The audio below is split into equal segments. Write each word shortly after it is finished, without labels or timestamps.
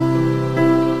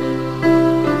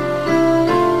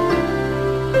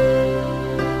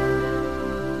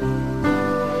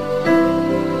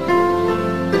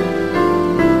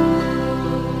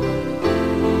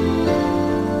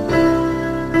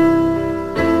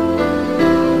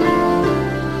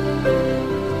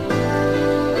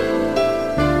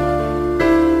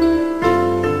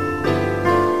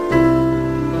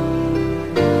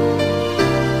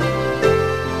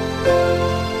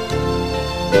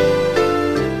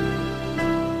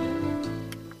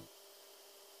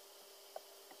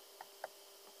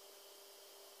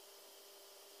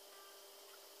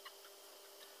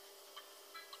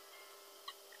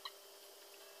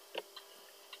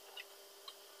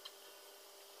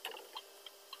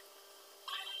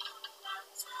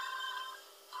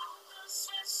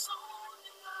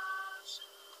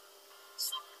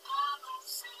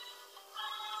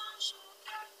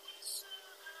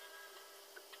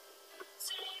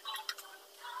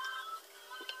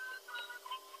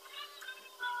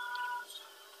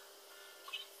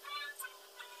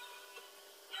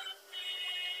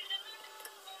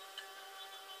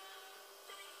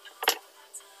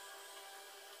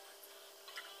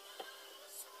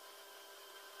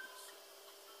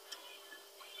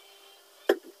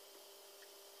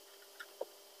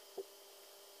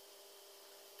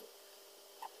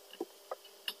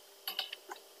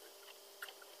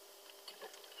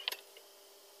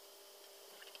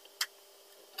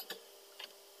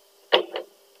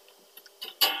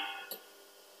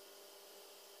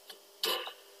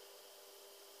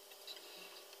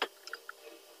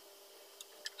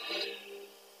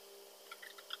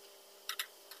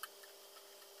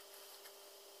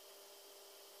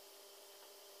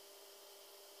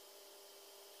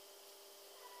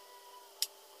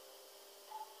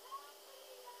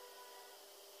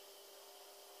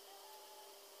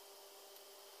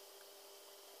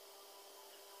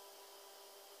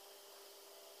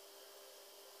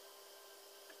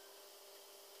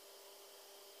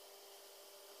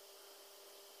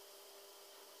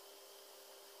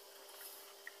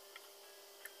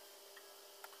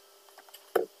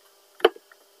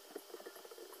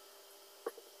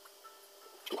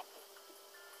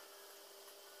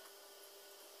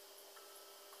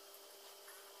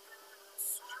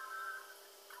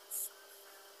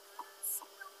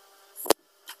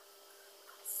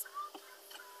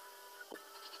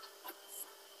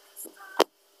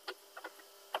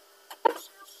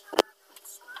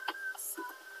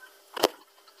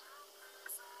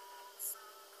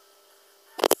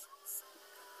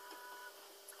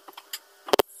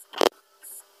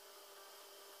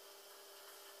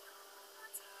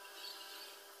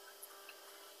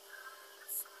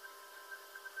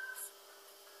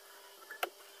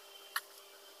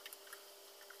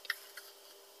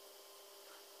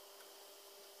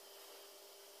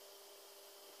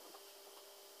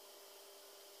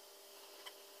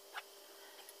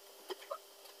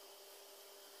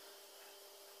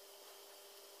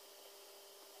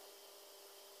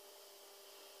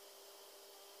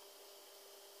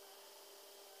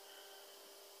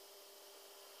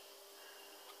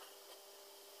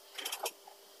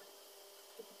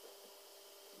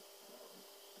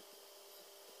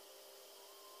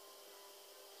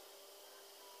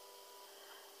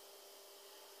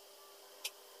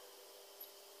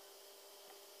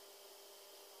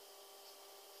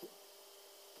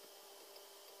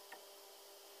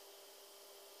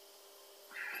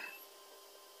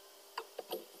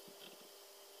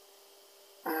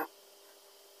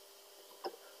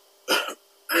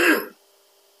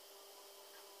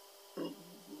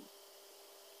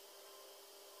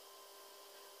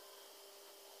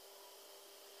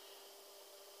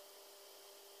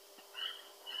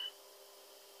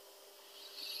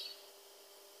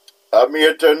Amis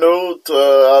internautes,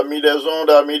 amis des ondes,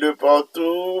 amis de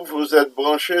partout, vous êtes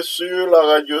branchés sur la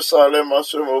radio Salem en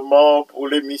ce moment pour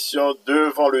l'émission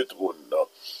Devant le trône.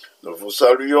 Nous vous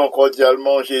saluons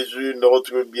cordialement Jésus,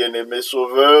 notre bien-aimé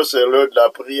Sauveur. C'est l'heure de la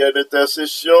prière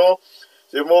d'intercession.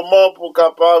 C'est le moment pour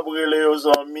capable les aux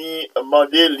amis,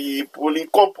 demander pour lui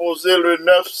composer le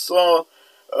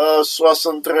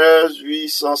 973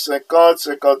 850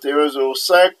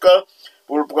 5105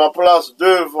 pour le prendre place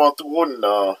devant trône.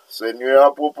 Seigneur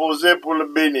a proposé pour le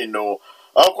bénir nous.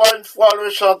 Encore une fois,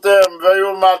 le chanteur veille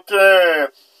au matin,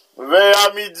 veille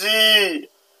à midi,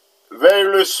 veille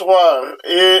le soir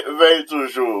et veille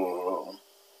toujours.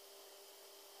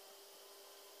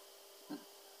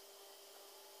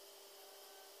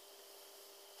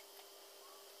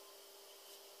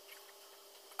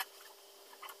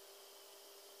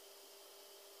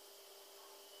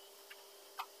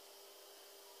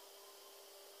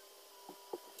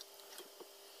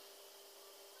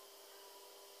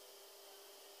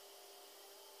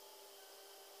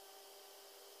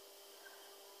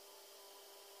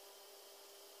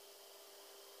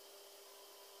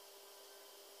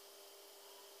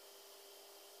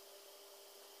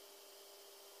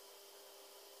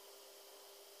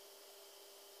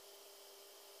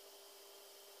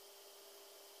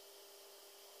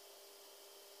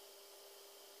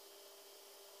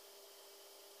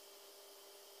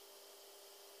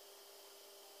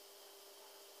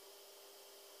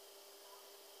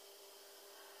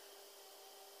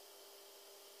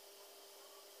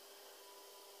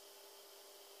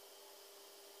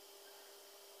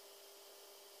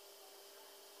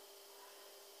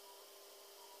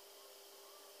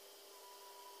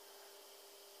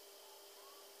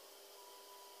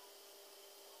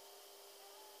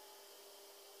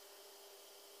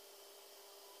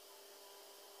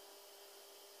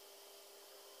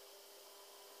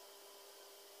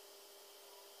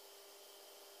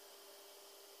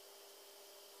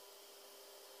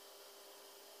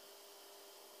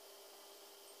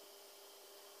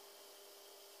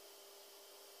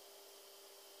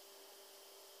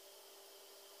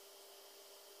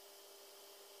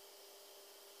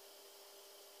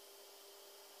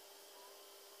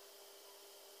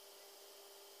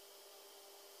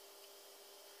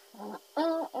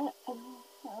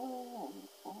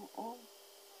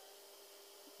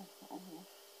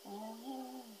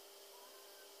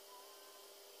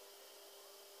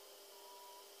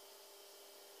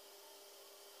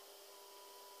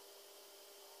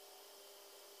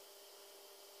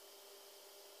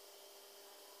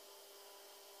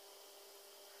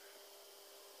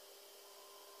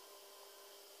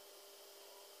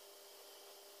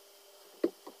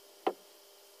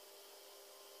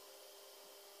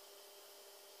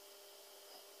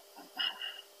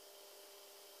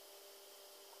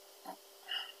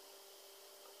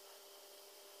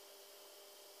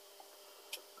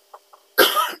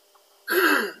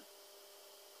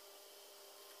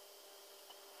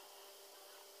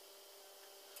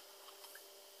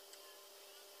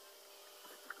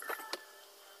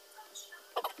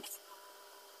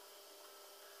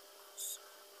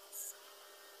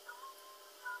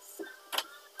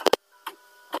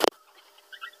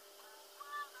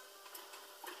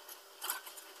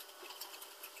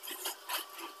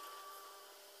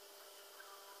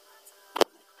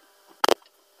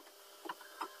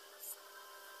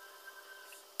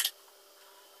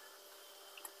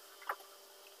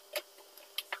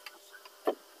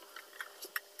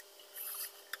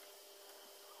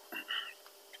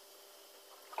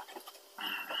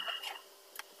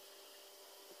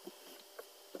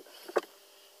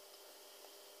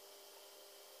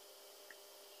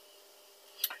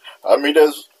 Amis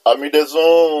des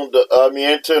ondes, amis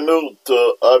internautes,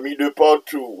 amis de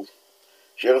partout,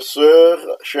 chères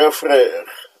sœurs, chers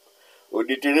frères,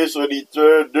 auditrices,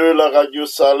 auditeurs de la radio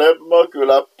Salem, que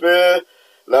la paix,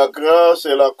 la grâce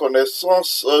et la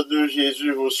connaissance de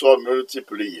Jésus vous soient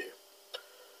multipliées.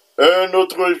 Un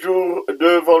autre jour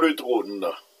devant le trône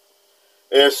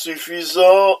est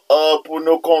suffisant pour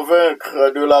nous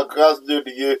convaincre de la grâce de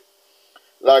Dieu,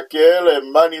 laquelle est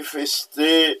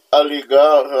manifestée à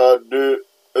l'égard de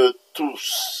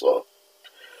tous.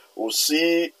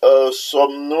 Aussi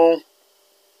sommes-nous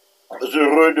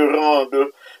heureux de rendre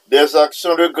des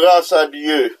actions de grâce à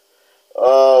Dieu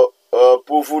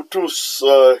pour vous tous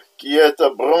qui êtes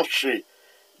branchés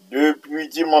depuis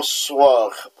dimanche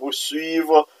soir pour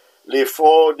suivre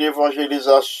l'effort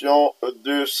d'évangélisation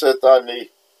de cette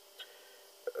année.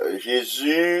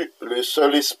 Jésus, le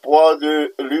seul espoir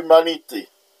de l'humanité.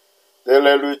 Tel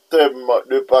est le thème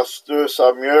de pasteur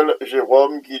Samuel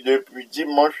Jérôme qui depuis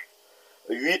dimanche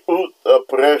 8 août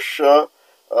prêche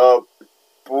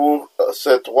pour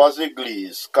ces trois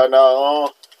églises,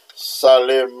 Canaan,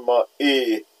 Salem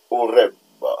et Horeb.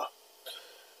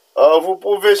 Vous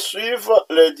pouvez suivre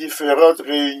les différentes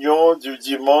réunions du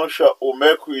dimanche au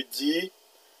mercredi,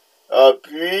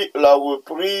 puis la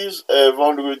reprise est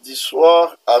vendredi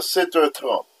soir à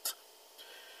 7h30.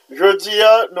 Jeudi,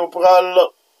 nous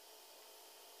allons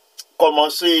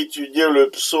commencer à étudier le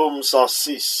psaume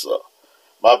 106.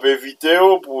 Ma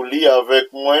vidéo pour lire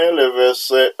avec moi les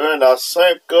versets 1 à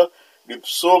 5 du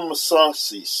psaume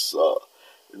 106.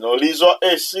 Nous lisons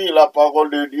ainsi la parole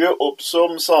de Dieu au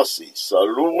psaume 106.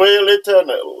 Louez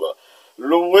l'Éternel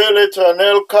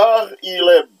car il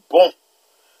est bon,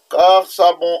 car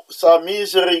sa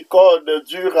miséricorde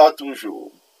durera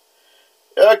toujours.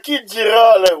 Et qui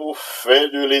dira les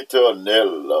faits de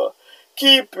l'Éternel?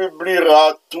 Qui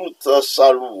publiera toute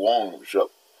sa louange?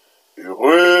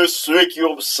 Heureux ceux qui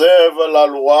observent la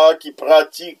loi, qui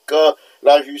pratiquent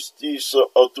la justice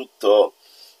en tout temps.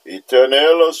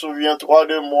 Éternel, souviens-toi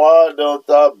de moi dans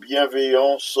ta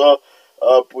bienveillance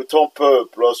pour ton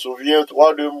peuple.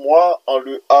 Souviens-toi de moi en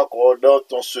lui accordant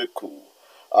ton secours,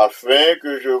 afin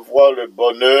que je voie le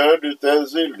bonheur de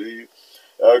tes élus,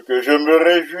 que je me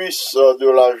réjouisse de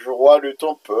la joie de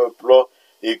ton peuple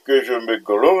et que je me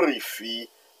glorifie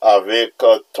avec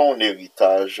ton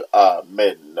héritage.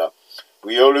 Amen.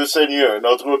 Prions le Seigneur.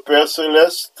 Notre Père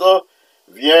céleste,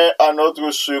 viens à notre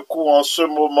secours en ce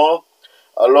moment,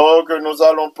 alors que nous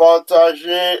allons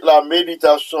partager la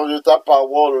méditation de ta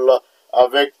parole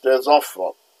avec tes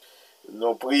enfants.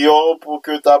 Nous prions pour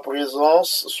que ta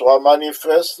présence soit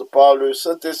manifeste par le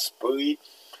Saint-Esprit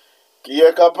qui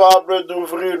est capable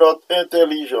d'ouvrir notre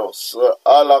intelligence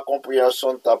à la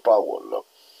compréhension de ta parole.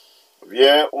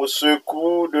 Viens au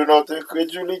secours de notre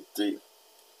incrédulité.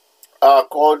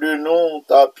 Accorde-nous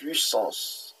ta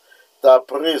puissance, ta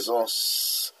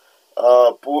présence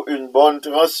pour une bonne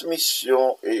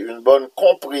transmission et une bonne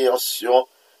compréhension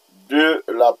de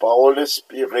la parole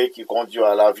inspirée qui conduit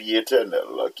à la vie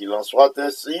éternelle. Qu'il en soit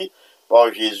ainsi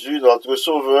par Jésus notre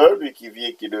Sauveur, lui qui vit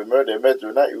et qui demeure dès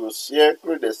maintenant et au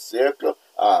siècle des siècles.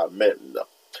 Amen.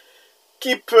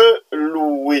 Qui peut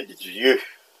louer Dieu?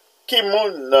 Qui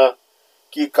moun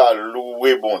qui peut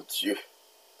louer bon Dieu?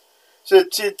 C'est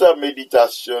petite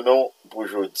méditation pour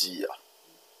aujourd'hui.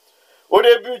 Au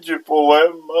début du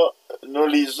poème, nous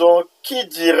lisons « Qui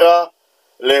dira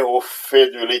les hauts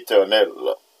faits de l'Éternel »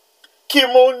 Qui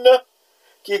moun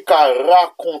qui a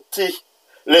raconté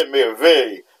les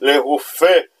merveilles, les hauts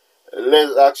faits,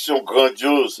 les actions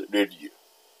grandioses de Dieu.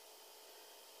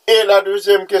 Et la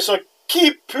deuxième question,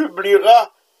 qui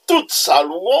publiera toute sa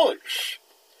louange?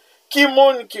 Qui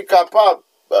moun qui est capable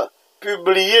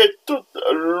publier toute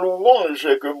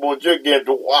louange que mon Dieu a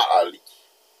droit à lui?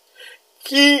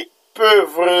 Qui peut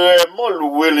vraiment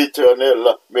louer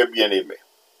l'Éternel, mes bien-aimés?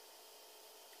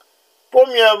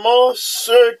 Premièrement,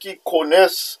 ceux qui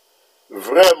connaissent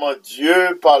vraiment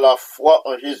Dieu par la foi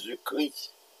en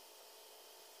Jésus-Christ.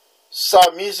 Sa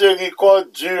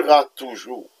miséricorde durera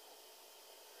toujours.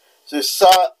 C'est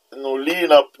ça, nous lisons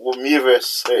dans le premier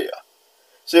verset.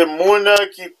 C'est moun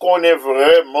qui connaît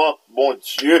vraiment bon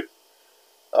Dieu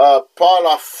par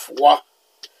la foi,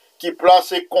 qui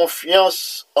place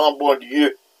confiance en bon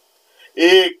Dieu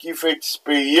et qui fait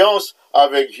expérience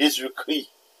avec Jésus-Christ,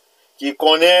 qui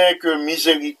connaît que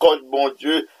miséricorde bon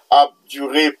Dieu a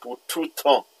duré pour tout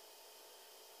temps.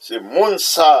 C'est moun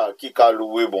ça qui a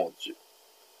loué bon Dieu.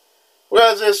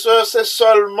 Frères et sœurs, c'est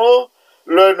seulement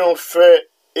le nous fait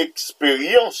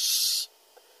expérience,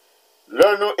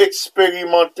 le nous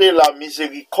expérimenter la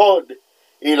miséricorde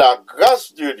et la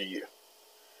grâce de Dieu,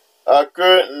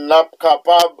 que nous sommes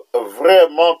capables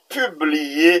vraiment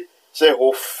publier ces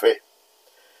hauts faits.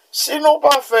 Si nous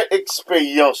pas fait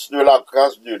expérience de la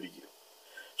grâce de Dieu,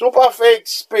 si nous pas fait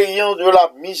expérience de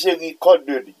la miséricorde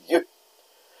de Dieu,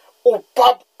 ou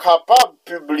pas capable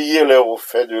de publier les hauts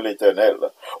faits de l'Éternel,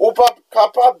 ou pas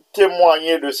capable de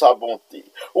témoigner de sa bonté,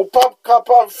 ou pas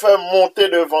capable de faire monter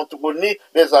devant nous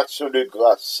des actions de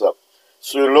grâce.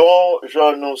 Selon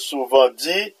Jean nous souvent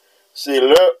dit, c'est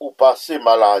l'heure où passer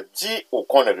maladie ou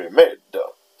qu'on remède.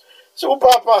 Si vous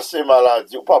pas passer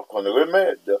maladie, ou pas qu'on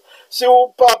remède. Si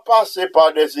vous pas passer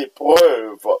par des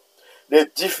épreuves, des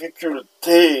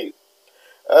difficultés,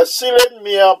 si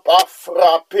l'ennemi n'a pas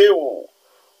frappé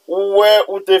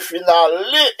ou t'es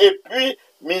finalé, et puis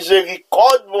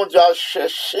miséricorde, mon Dieu, a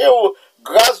cherché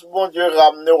grâce, bon Dieu,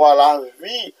 ramener à la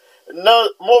vie, dans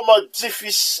moment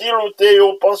difficile où tu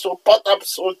penses au pas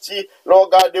sorti,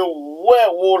 regarder ouais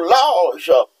au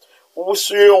large, ou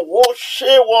sur un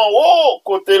rocher ou en haut,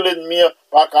 côté l'ennemi,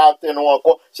 pas qu'à nous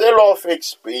encore. C'est leur fait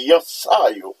expérience,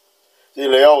 ça, yo. C'est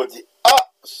là où on dit, ah,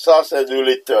 ça c'est de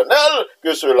l'Éternel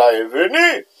que cela est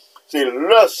venu. C'est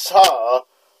là ça,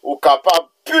 ou capable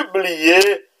de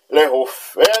publier les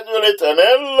faits de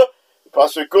l'Éternel,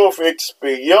 parce qu'on fait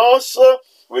expérience,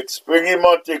 ou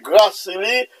expérimenter grâce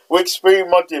li, ou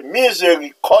expérimenter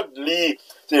miséricorde li.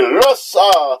 C'est là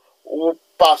ça, ou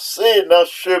passer dans un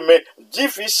chemin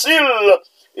difficile,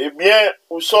 eh bien,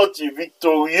 ou sorti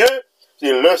victorieux,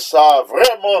 c'est là ça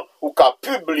vraiment, ou qu'a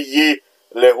publié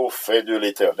les hauts faits de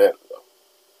l'Éternel.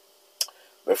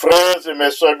 Mes frères et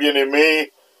mes soeurs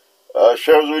bien-aimés,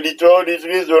 chers auditeurs,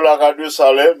 auditrices de la radio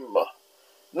Salem,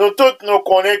 nous tous nous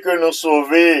connaissons que nous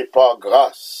sauvés par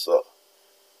grâce.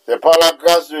 C'est par la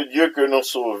grâce de Dieu que nous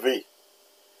sauvés.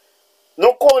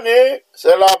 Nous connaissons,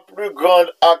 c'est la plus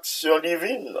grande action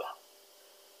divine.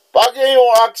 Pas qu'il y ait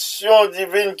une action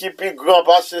divine qui est plus grande,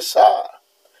 parce que c'est ça.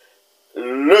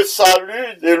 Le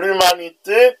salut de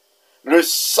l'humanité, le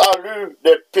salut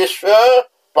des pécheurs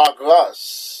par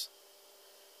grâce.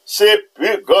 C'est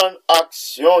plus grande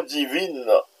action divine.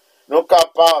 Nous sommes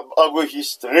capables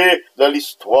d'enregistrer dans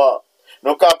l'histoire.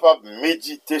 Nous sommes capables de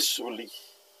méditer sur lui.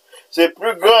 C'est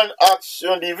plus grande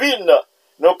action divine.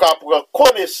 Nous sommes capables de prendre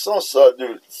connaissance de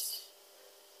lui.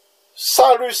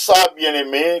 Salut ça,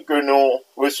 bien-aimé, que nous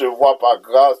recevons par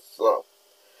grâce.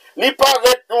 Il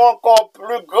paraît nous encore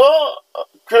plus grand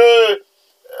que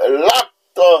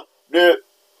l'acte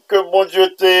que mon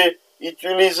Dieu t'a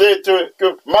utilisé,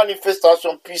 que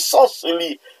manifestation puissance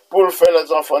pour le faire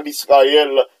les enfants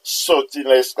d'Israël sortir de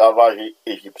l'esclavage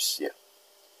égyptien.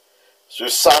 Ce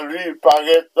salut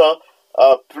paraît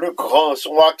plus grand,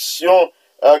 son action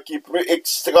qui est plus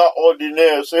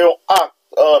extraordinaire, c'est un acte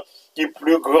qui est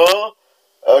plus grand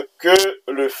que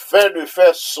le fait de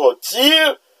faire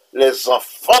sortir les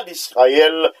enfants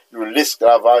d'Israël de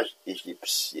l'esclavage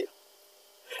égyptien.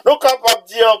 Nous sommes capables de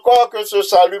dire encore que ce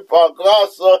salut par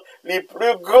grâce est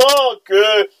plus grand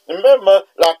que même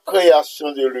la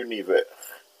création de l'univers.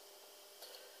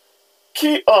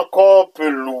 Qui encore peut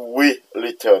louer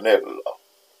l'Éternel?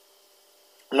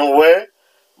 Nous voyons,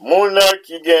 mon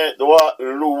qui doit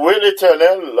louer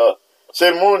l'Éternel,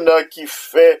 c'est mon qui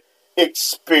fait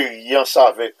expérience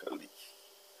avec lui.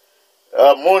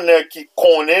 Mon qui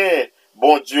connaît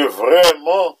bon Dieu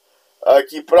vraiment,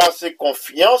 qui place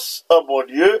confiance en bon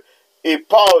Dieu et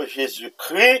par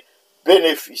Jésus-Christ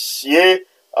bénéficier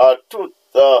à toute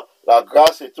la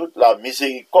grâce et toute la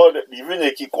miséricorde divine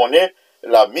et qui connaît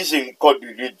la miséricorde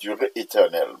du Dieu durer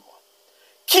éternellement.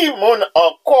 Qui monde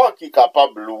encore qui est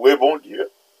capable de louer bon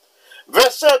Dieu?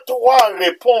 Verset 3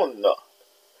 répond,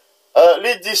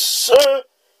 il dit ceux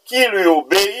qui lui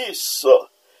obéissent,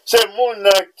 c'est monde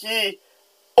qui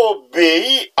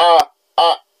obéit à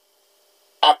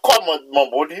commandement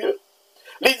bon Dieu.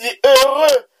 Il dit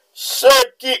heureux ceux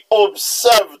qui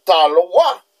observent ta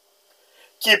loi,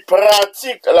 qui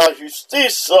pratiquent la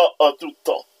justice en tout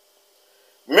temps.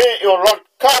 Mais il y a une autre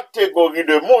catégorie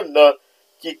de monde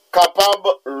qui est capable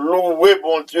de louer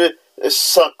bon Dieu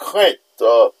sans crainte.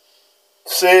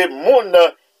 C'est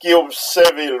monde qui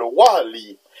observe la loi,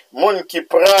 monde qui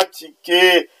pratique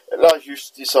la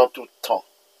justice en tout temps.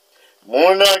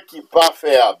 Monde qui pas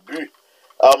fait abus,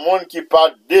 monde qui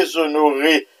pas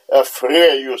déshonoré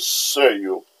frère yo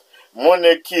sœur,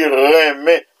 monde qui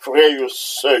remet frère yo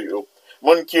sœur,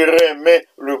 monde qui remet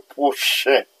le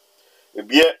prochain. Eh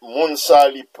bien, moun sa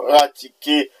li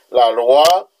pratiquer la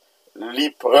loi, li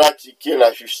pratiquer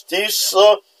la justice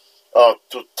en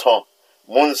tout temps.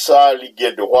 Moun sa li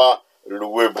gen droit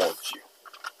louer bon Dieu.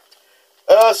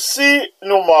 Si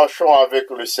nous marchons avec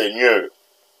le Seigneur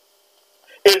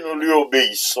et nous lui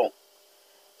obéissons,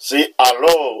 c'est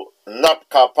alors n'a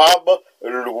capable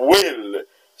louer.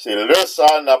 C'est là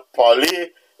ça n'a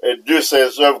parlé de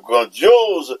ses œuvres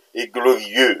grandioses et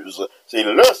glorieuses. C'est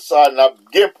là ça n'a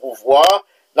bien pouvoir,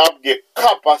 n'a bien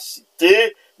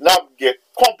capacité, n'a bien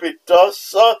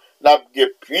compétence, n'a bien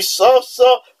puissance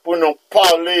pour nous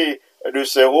parler de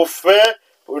ses hauts faits,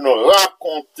 pour nous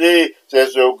raconter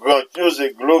ses œuvres grandioses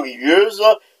et glorieuses.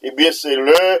 Eh bien, c'est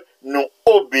là nous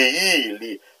obéir,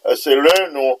 c'est là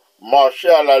nous marcher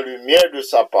à la lumière de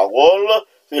sa parole,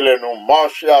 c'est là nous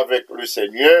marcher avec le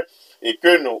Seigneur et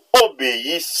que nous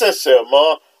obéissons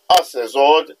sincèrement à ses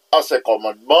ordres, à ses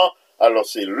commandements. Alors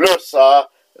c'est là ça,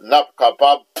 n'a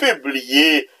capable de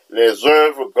publier les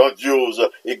œuvres grandioses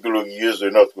et glorieuses de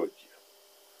notre Dieu.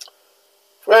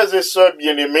 Frères et sœurs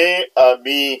bien-aimés,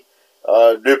 amis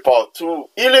de partout.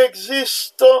 Il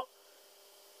existe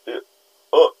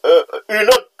une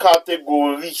autre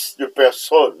catégorie de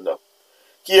personnes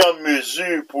qui est en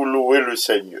mesure pour louer le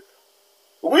Seigneur.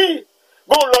 Oui,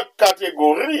 bon, l'autre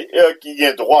catégorie qui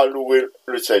a droit à louer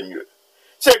le Seigneur.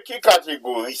 C'est qui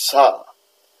catégorie ça?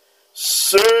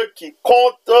 Ceux qui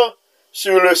comptent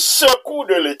sur le secours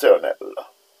de l'Éternel.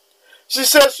 Si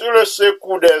c'est sur le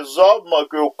secours des hommes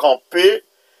que vous campez,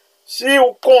 si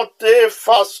vous comptez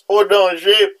face au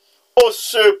danger, au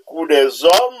secours des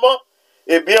hommes,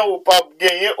 eh bien, vous pas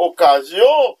gagner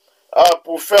occasion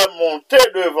pour faire monter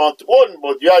devant trône,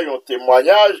 bon Dieu, un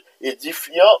témoignage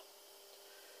édifiant.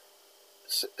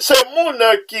 C'est monde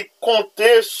qui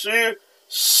comptait sur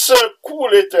secours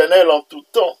l'Éternel en tout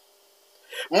temps.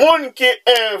 Monde qui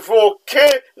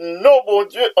invoquait nos bons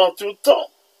dieux en tout temps.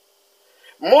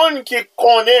 Monde qui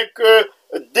connaît que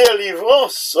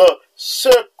délivrance,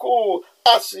 secours,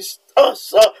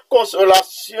 assistance,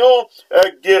 consolation,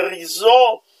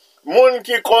 guérison, monde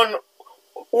qui connaît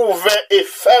ouvert et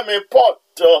fermé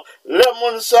porte. Le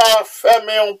monde ça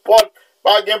fermé en porte,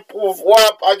 pas de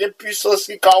pouvoir, pas de puissance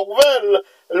qui a ouvert.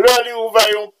 Là, il ouvert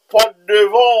une porte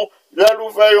devant, là, il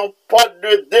ouvert une porte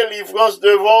de délivrance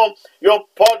devant, une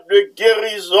porte de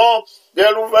guérison,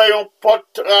 là, il ouvert une porte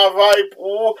de travail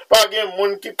pour pas de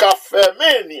monde qui a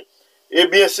fermé. Eh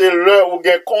bien, c'est l'heure où il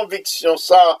y a conviction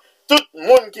ça. Tout le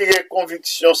monde qui a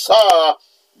conviction ça,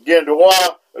 il a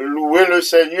droit louer le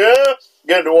Seigneur,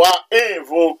 il doit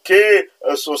invoquer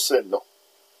son Saint-Nom.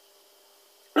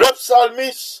 Le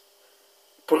psalmiste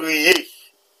priait.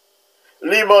 Il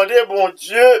demandait bon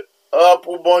Dieu,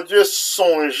 pour bon Dieu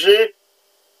songer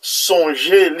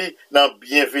lui dans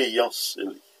bienveillance.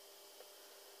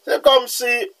 C'est comme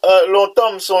si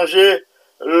longtemps me songeait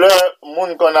le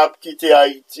monde qu'on a quitté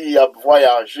Haïti, a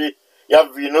voyagé, il a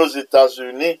venu aux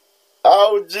États-Unis.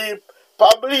 On dit, pas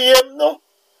oublier, non.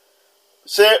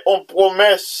 C'est une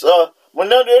promesse. Mon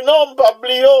nom de non, pas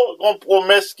oublier, une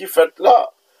promesse qui fait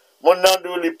là. Mon nom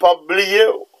de lui, pas oublier.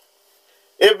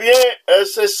 Eh bien,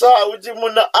 c'est ça, on dit, mon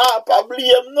nom, pas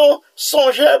oublier, non,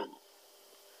 songez.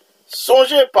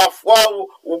 Songez parfois,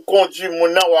 ou conduit mon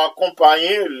nom, ou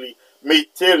accompagner lui,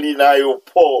 mettez lui dans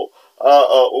l'aéroport,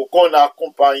 ou qu'on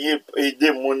accompagné,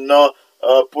 aider mon nom,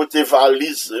 pour tes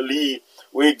valises, lui,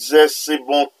 ou exercer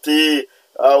bonté,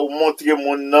 ou montrer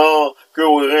mon nom, que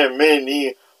vous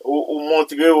remenez, ou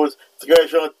montrer très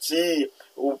gentil,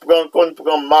 ou prend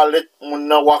mallette mon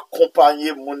nom, ou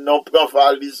accompagner mon nom, prend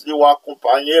valise, ou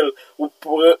accompagner, ou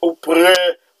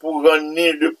prêt pour rendre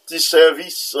de petits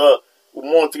services, ou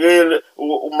montrer,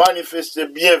 ou manifester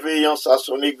bienveillance à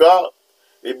son égard,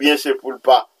 eh bien, c'est pour ne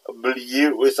pas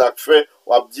oublier, et ça fait,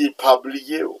 ou a dit pas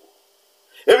oublier.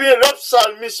 Eh bien, le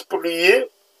psalmiste priait,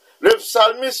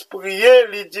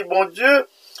 il dit, bon Dieu,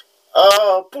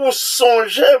 pour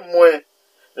songer, moi,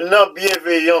 dans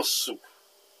bienveillance.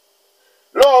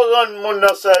 Lorsqu'on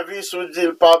mon service, ou dit,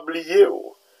 pas oublier,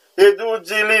 et d'où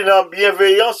dit, dans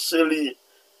bienveillance,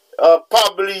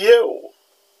 pas oublier,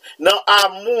 dans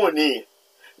amour,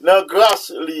 dans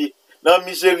grâce, dans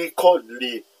miséricorde,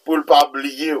 pour ne pas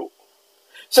oublier.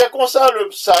 C'est comme ça le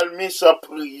psalmiste a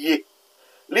prié.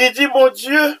 Il dit, bon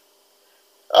Dieu,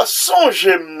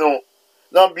 songez-nous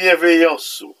dans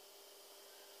bienveillance.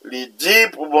 Il dit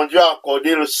pour bon Dieu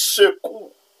accorder le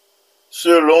secours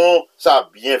selon sa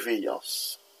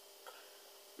bienveillance.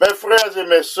 Mes frères et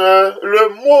mes sœurs, le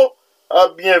mot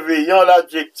bienveillant,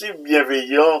 l'adjectif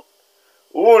bienveillant,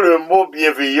 ou le mot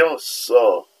bienveillance,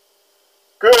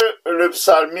 que le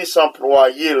psalmiste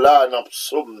employait là dans le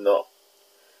psaume,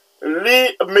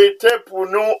 lui mettait pour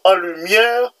nous en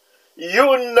lumière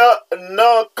une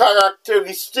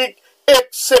caractéristique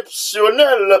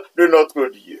exceptionnelle de notre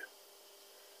Dieu.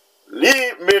 Lui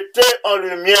mettait en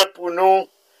lumière pour nous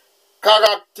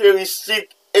caractéristiques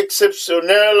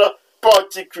exceptionnelles,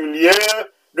 particulières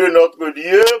de notre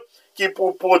Dieu, qui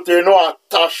pour porter nous,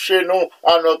 attacher nous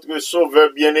à notre Sauveur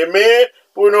bien-aimé,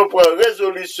 pour nous prendre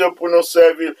résolution, pour nous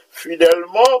servir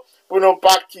fidèlement, pour ne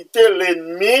pas quitter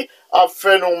l'ennemi,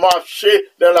 afin de nous marcher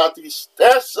dans la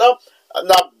tristesse,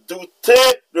 n'a douté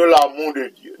de l'amour de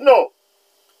Dieu. Non.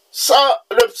 Ça,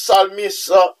 le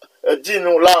psalmiste dit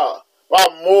nous là,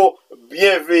 par mot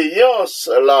bienveillance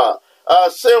là,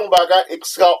 c'est un bagage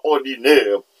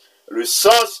extraordinaire. Le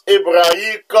sens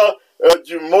hébraïque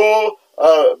du mot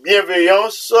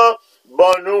bienveillance,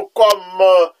 bon nous comme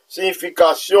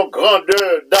signification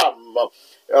grandeur d'âme.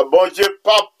 Bon Dieu,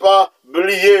 papa,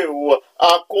 oublié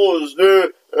à cause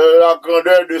de la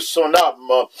grandeur de son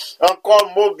âme.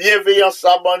 Encore mot bienveillance,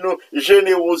 bon nous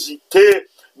générosité.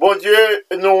 Bon Dieu,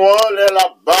 nous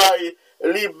la baille,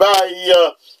 li baille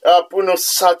pour nous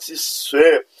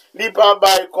satisfaire. li pas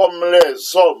bail comme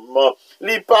les hommes,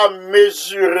 li pas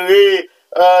mesuré,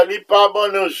 li pas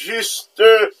bon juste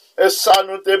ça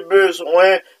nous te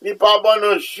besoin, li pas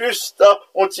bon juste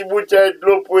un petit bouteille de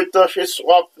l'eau pour étancher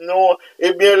soif nous,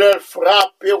 eh bien elle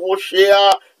frappe et rocher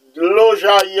de l'eau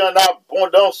jaillit en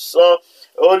abondance,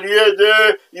 au lieu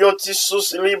de yon petit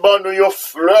source liban ou yon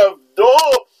fleuve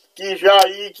d'eau qui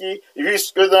jaillit qui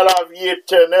jusque dans la vie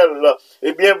éternelle.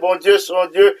 Eh bien, bon Dieu, son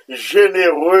Dieu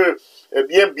généreux. Eh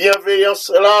bien, bienveillance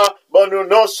là, bon nous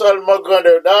non seulement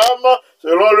grandeur d'âme,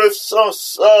 selon le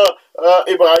sens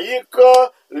hébraïque,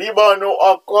 liban nous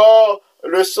encore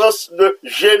le sens de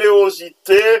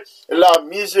générosité, la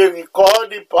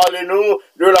miséricorde, parlez-nous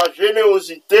de la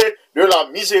générosité, de la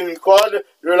miséricorde,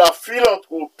 de la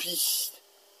philanthropie.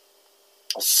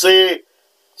 C'est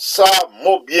ça,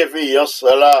 mot bienveillance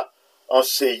là,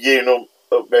 enseigné nous,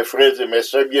 mes frères et mes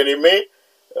sœurs bien-aimés,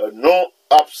 nous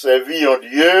observons un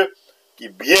Dieu qui est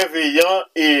bienveillant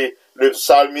et le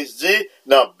psalmiste dit,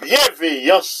 dans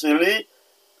bienveillance li,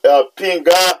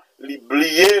 pinga li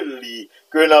blié li,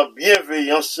 que dans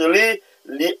bienveillance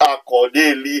li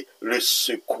accordé li le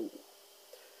secours.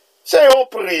 C'est une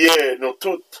prière, nous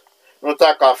toutes, nous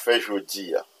t'as qu'à faire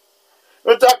aujourd'hui.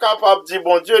 Nous t'as capable de dire,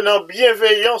 bon Dieu, dans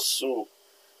bienveillance,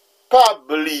 pas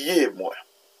oublier moi.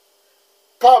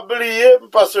 Pas oublier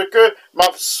parce que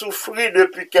m'a souffri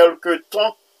depuis quelque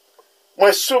temps.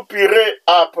 Moi soupirer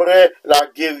après la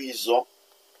guérison.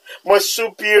 Moi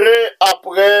soupirer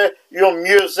après un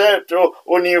mieux-être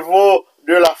au niveau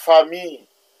de la famille.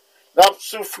 N'a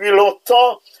souffri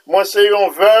longtemps, moi c'est une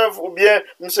veuve ou bien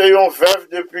c'est une veuve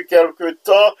depuis quelque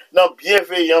temps, dans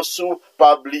bienveillance ou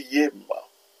pas oublier moi.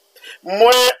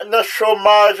 Moi dans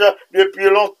chômage depuis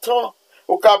longtemps,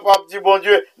 ou capable de dire bon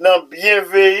Dieu dans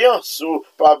bienveillance ou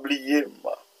pas oublier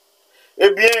moi.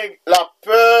 Eh bien la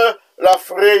peur, la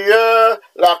frayeur,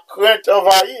 la crainte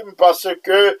envahit parce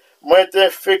que moi été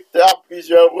infecté à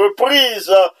plusieurs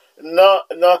reprises dans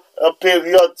la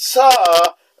période ça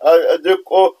de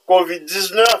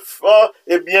COVID-19,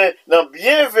 eh bien, dans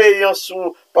bienveillance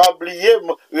ou pas oublier,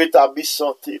 rétablir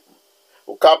santé.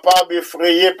 Ou capable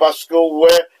d'effrayer parce que,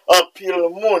 ouais, un pile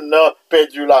monde a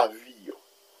perdu la vie.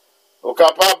 Ou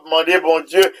capable de demander, bon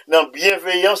Dieu, dans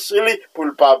bienveillance, pour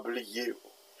ne pas oublier.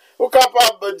 Ou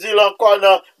capable de dire encore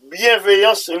dans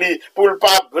bienveillance, pour ne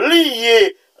pas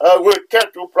oublier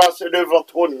requête ou placer devant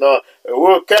trône,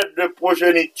 requête de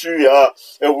progéniture,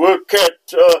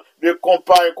 requête de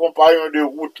compagnon de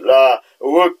route là,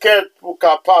 requête pour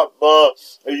capable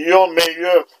un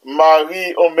meilleur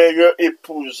mari, une meilleure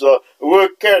épouse,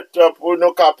 requête pour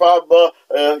nous capable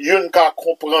une qu'à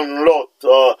comprendre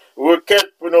l'autre,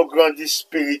 requête pour nous grandir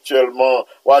spirituellement,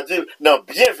 on va dire dans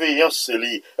bienveillance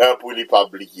pour ne pas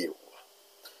oublier.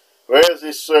 Frères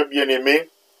et sœurs bien-aimés,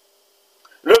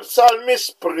 le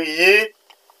psalmiste priait,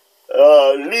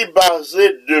 li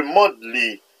basé demande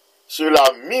li sur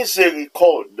la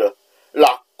miséricorde,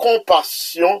 la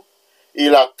compassion et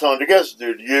la tendresse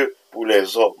de Dieu pour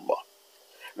les hommes.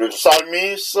 Le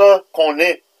psalmiste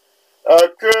connaît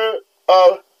que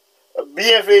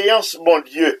bienveillance, mon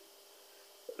Dieu.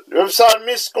 Le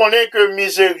psalmiste connaît que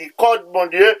miséricorde, mon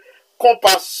Dieu,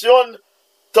 compassion,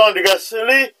 tendresse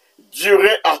li,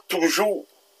 durer à toujours.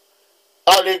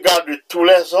 À l'égard de tous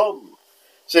les hommes.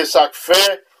 C'est ça que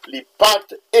fait les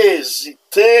pattes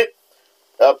hésiter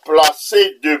à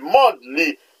placer demande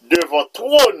devant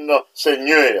trône,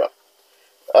 Seigneur.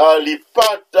 Les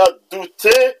pattes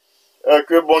douter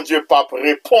que bon Dieu pas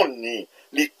répondre ni.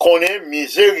 Les connaît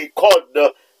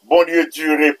miséricorde, bon Dieu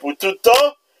durer pour tout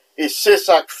temps. Et c'est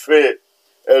ça que fait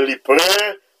les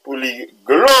prêts pour les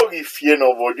glorifier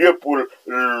notre Dieu, pour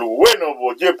louer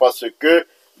notre Dieu parce que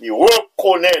les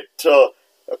reconnaître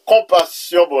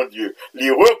compassion, bon Dieu, les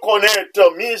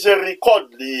reconnaître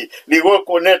miséricorde, les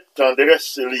reconnaître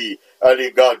tendresse à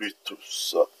l'égard de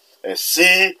tous.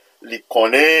 Ainsi, les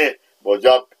connaît, bon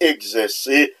Dieu,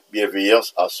 exercer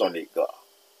bienveillance à son égard.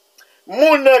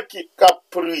 Moun qui a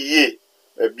prié,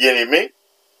 bien aimé,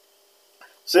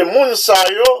 c'est moun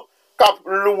sa yo qui a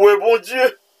loué bon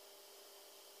Dieu.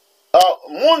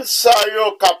 Moun sa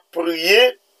yo qui a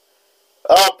prié,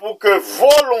 pour que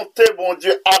volonté, bon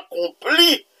Dieu,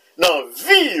 accomplie dans la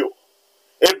vie,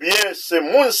 eh bien, c'est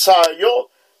moun sa yo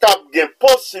qui a une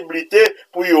possibilité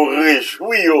pour y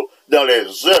réjouir dans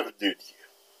les œuvres de Dieu.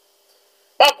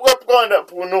 Pas prendre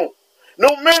pour nous,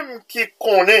 nous-mêmes qui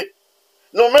connaissons,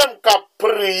 nous-mêmes qui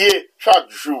prions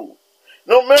chaque jour,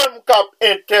 nous-mêmes qui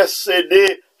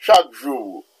intercédons chaque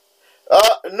jour,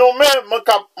 nous-mêmes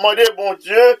qui demandons, bon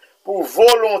Dieu, pour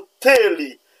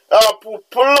volonté, pour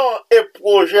plan et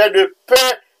projet de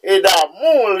paix et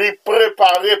d'amour les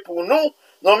préparer pour nous,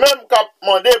 nous-mêmes qui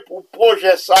demandé pour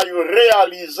projet ça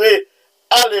réaliser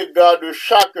à l'égard de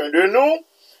chacun de nous,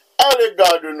 à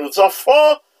l'égard de nos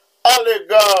enfants, à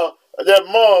l'égard des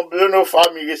membres de nos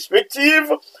familles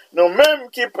respectives, nous-mêmes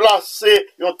qui plaçons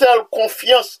une telle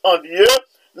confiance en Dieu,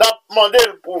 nous demandé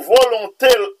pour volonté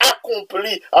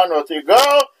accomplie à notre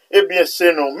égard, eh bien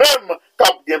c'est nous-mêmes qui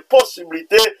avons une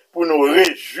possibilité pour nous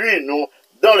réjouir nous,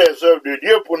 dans les œuvres de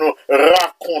Dieu, pour nous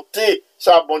raconter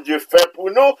ça bon Dieu fait pour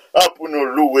nous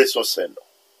louer son Saint-Nom.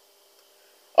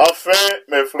 Enfin,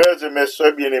 mes frères et mes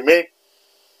sœurs bien-aimés,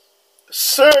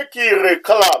 ceux qui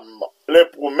réclament les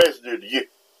promesses de Dieu,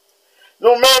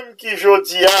 nous-mêmes qui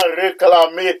aujourd'hui à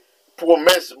réclamer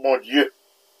promesses mon Dieu,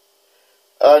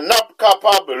 n'est pas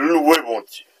capable de louer mon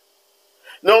Dieu.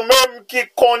 Nous-mêmes qui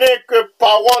connaissons que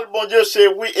parole mon Dieu c'est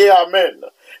oui et amen.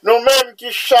 Nous-mêmes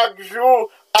qui chaque jour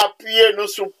appuyons nous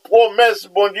sur promesses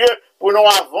bon Dieu pour nous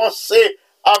avancer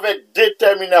avec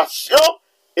détermination,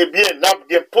 eh bien, nous avons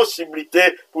une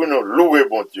possibilité pour nous louer,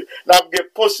 bon Dieu. Nous avons une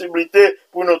possibilité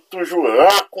pour nous toujours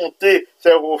raconter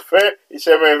ses faits et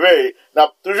ses merveilles. Nous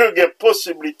avons toujours une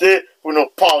possibilité pour nous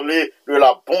parler de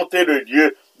la bonté de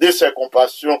Dieu, de ses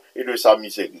compassions et de sa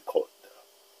miséricorde.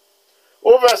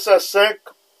 Au verset 5,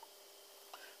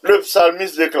 le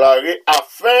psalmiste déclarait,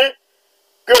 afin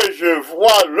que je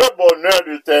voie le bonheur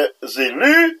de tes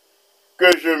élus,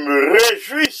 que je me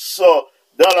réjouisse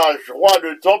dans la joie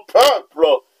de ton peuple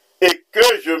et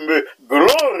que je me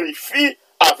glorifie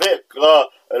avec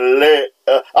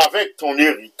ton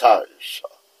héritage.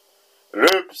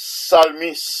 Le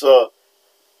psalmiste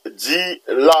dit,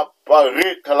 l'a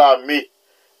réclamé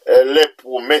les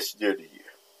promesses de Dieu.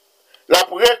 L'a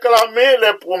réclamé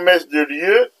les promesses de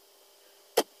Dieu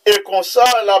et comme ça,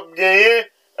 elle a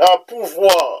gagné un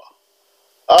pouvoir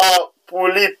pour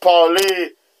lui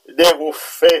parler des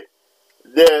faits,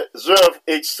 des œuvres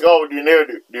extraordinaires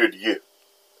de Dieu.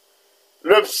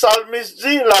 Le psalmiste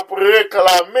dit, il a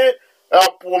réclamé la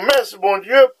promesse, bon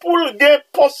Dieu, pour gagner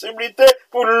possibilité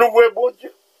pour louer, bon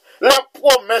Dieu. La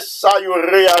promesse, ça y est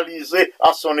réalisée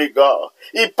à son égard.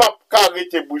 Il ne peut pas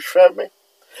arrêter bouche fermée.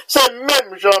 C'est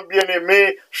même gens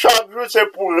bien-aimés, chaque jour c'est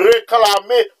pour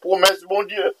réclamer promesse, bon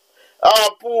Dieu.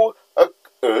 Pour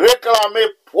réclamer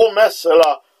promesse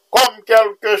là, comme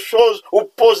quelque chose, ou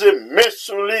poser mes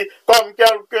sous lui, comme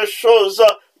quelque chose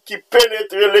qui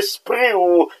pénètre l'esprit,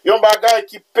 ou yon bagay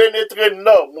qui pénètre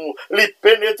l'homme, ou li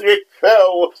pénètre le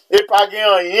cœur, et pas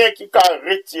rien qui a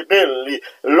retiré lui.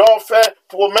 L'on fait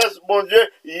promesse, bon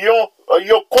Dieu,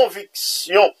 yon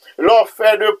conviction. L'on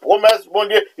fait de promesse, bon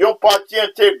Dieu, yon partie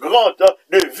intégrante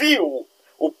de vie,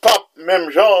 ou pas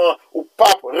même genre, ou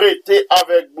pas rester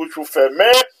avec bouche fermée,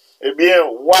 eh bien,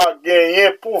 ou a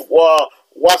gagné pouvoir,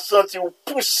 ou a senti ou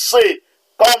pousser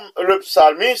comme le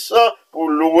psalmiste pour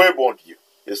louer bon Dieu.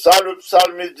 Et ça, le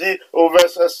psalmiste dit au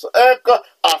verset 5,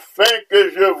 afin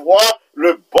que je voie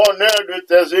le bonheur de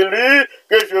tes élus,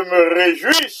 que je me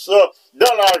réjouisse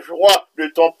dans la joie de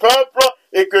ton peuple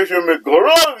et que je me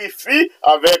glorifie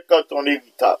avec ton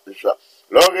héritage.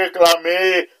 Leur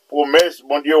réclamer promesse,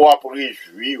 mon Dieu,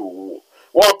 ou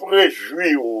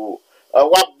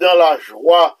dans la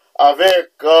joie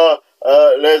avec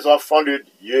les enfants de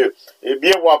Dieu. Eh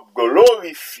bien, ou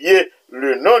glorifier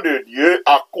le nom de Dieu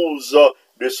à cause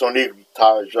de son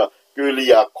héritage que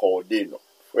lui a accordé. Non.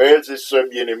 Frères et sœurs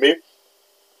bien-aimés,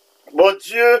 bon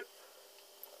Dieu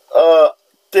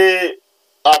t'a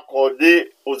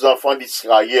accordé aux enfants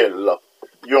d'Israël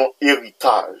un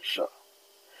héritage.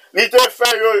 Il t'a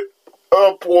fait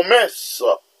une promesse.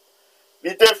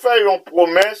 Il t'a fait une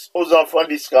promesse aux enfants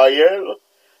d'Israël.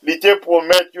 Il t'a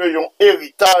promis un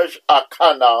héritage à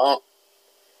Canaan.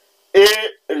 Et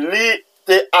il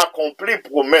t'a accompli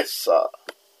promesse.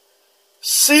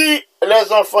 Si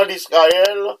les enfants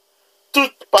d'Israël,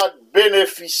 tout pas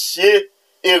bénéficier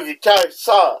héritage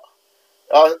ça,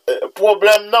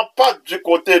 problème n'a pas du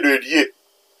côté de Dieu.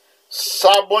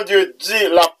 Ça, bon Dieu dit,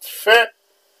 l'a fait,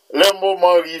 le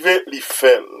moment arrivé, il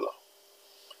fait.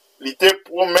 Il te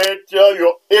promet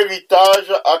un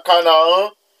héritage à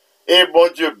Canaan, et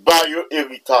bon Dieu baille un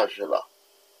héritage là.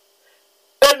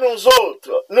 Et nous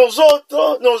autres,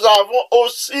 nous avons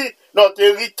aussi notre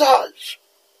héritage.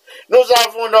 Nous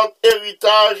avons notre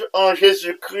héritage en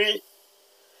Jésus-Christ.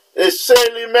 Et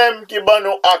c'est lui-même qui va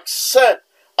nous accès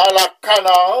à la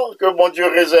Canaan que bon Dieu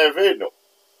réservé nous.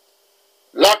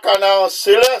 La Canaan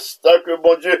céleste que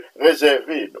bon Dieu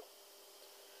réservé nous.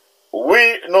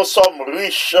 Oui, nous sommes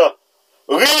riches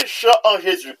en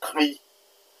Jésus-Christ.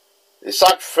 Et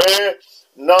ça fait,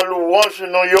 dans louange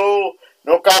nous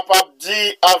sommes capables de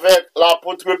dire avec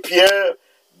l'apôtre Pierre,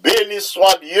 béni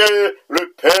soit Dieu,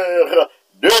 le Père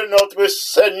de notre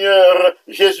Seigneur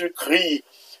Jésus-Christ,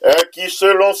 qui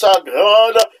selon sa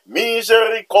grande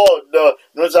miséricorde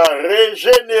nous a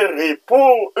régénérés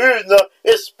pour une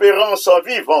espérance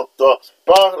vivante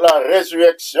par la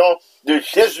résurrection de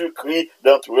Jésus-Christ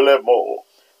d'entre les morts,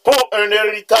 pour un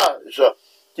héritage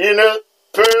qui ne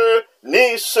peut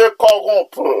ni se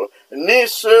corrompre, ni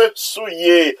se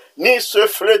souiller, ni se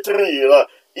flétrir.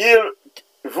 Il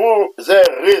vous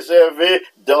est réservé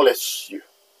dans les cieux.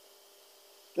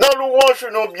 Dans louange,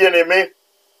 nos bien-aimés,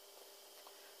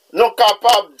 nous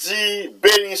capables de dire,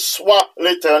 béni soit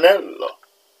l'Éternel,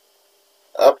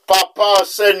 Papa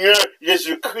Seigneur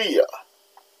Jésus-Christ,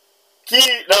 qui,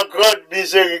 dans grande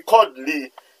miséricorde,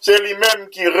 c'est lui-même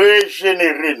qui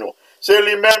régénère nous, c'est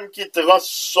lui-même qui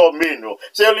transforme nous,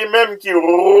 c'est lui-même qui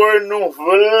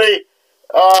renouvelle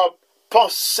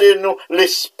penser nous,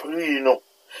 l'esprit nous.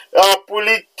 Pour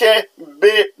lui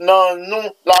dans nous,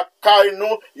 la caille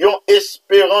nous, yon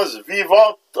espérance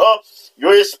vivante,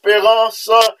 yon espérance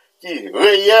qui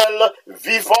réelle,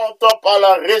 vivante par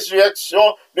la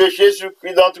résurrection de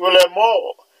Jésus-Christ d'entre les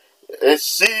morts. Et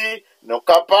si nous sommes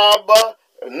capables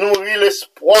de nourrir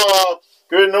l'espoir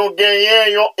que nous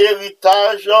gagnons un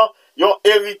héritage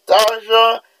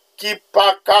qui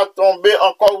pas qu'à tomber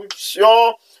en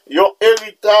corruption, un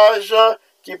héritage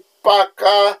qui pas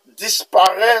qu'à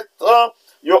disparaître,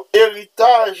 un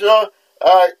héritage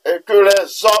que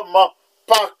les hommes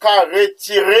pas qu'à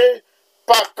retirer,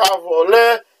 pas qu'à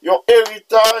voler, un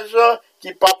héritage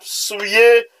qui pas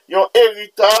souiller, un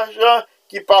héritage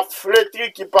qui pas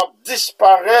flétrir, qui pas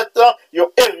disparaître, un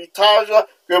héritage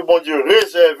que bon Dieu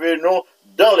réserve nous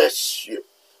dans les cieux.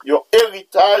 Un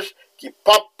héritage qui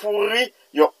pas pourri,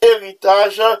 un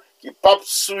héritage qui pas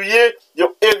souillé,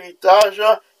 un héritage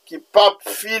qui pas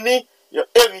fini, un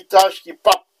héritage qui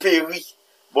pas péri.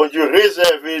 Bon Dieu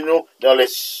réserve nous dans les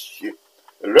cieux.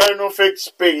 Là, nous fait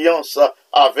expérience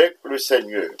avec le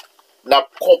Seigneur. Nous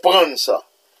comprenons ça.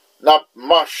 Nous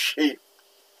marché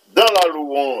dans la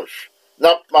louange. Nous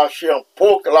marché en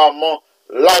proclamant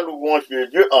la louange de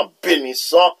Dieu, en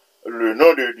bénissant le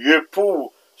nom de Dieu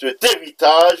pour cet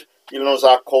héritage qu'il nous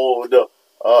accorde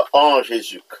en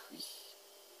Jésus-Christ.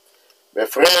 Mes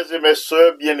frères et mes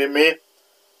sœurs bien-aimés,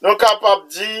 nous sommes capables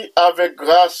de dire avec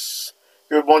grâce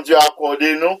que bon Dieu a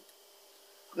accordé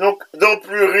nous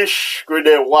plus riches que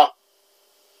des rois,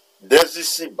 des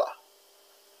ici-bas.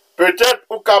 Peut-être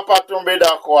vous n'êtes pas tomber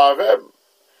d'accord avec,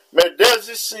 mais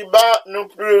des ici-bas, nous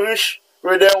plus riches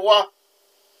que des rois.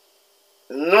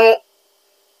 Nous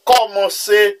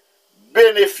commençons à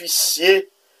bénéficier,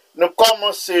 nous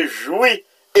commençons à jouir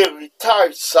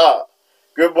héritage ça,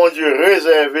 que bon Dieu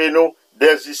réserve nous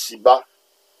des ici-bas.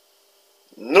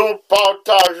 Nous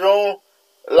partageons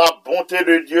la bonté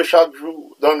de Dieu chaque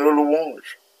jour dans nos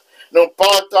louanges. Nous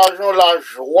partageons la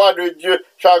joie de Dieu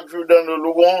chaque jour dans nos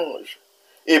louanges.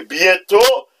 Et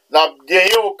bientôt, nous avons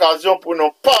gagné l'occasion pour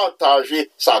nous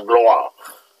partager sa gloire.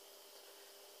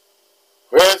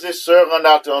 Frères et sœurs, en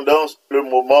attendant le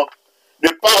moment de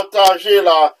partager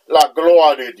la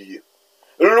gloire de Dieu.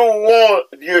 Louons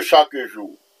Dieu chaque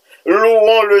jour.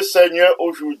 Louons le Seigneur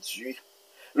aujourd'hui.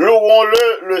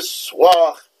 Louons-le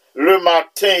soir, le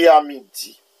matin et à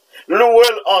midi.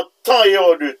 Louez-le en temps et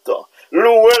hors de temps.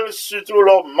 Louez-le surtout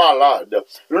leurs malades.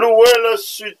 Louez-le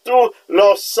surtout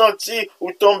leurs sentis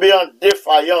ou tomber en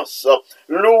défaillance.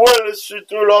 Louez-le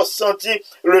surtout leurs sentis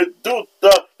le doute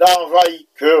d'envahir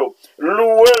cœur.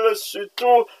 Louez-le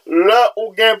surtout là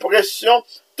où gain pression.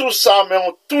 Tout ça mais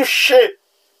on touché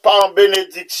par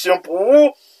bénédiction pour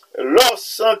vous. Leur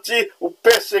senti ou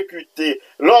persécuté,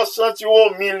 leur senti au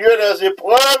milieu des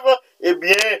épreuves, eh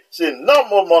bien, c'est non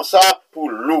moment ça pour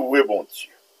louer bon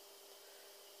Dieu.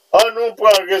 On nous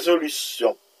prend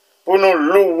résolution pour nous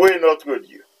louer notre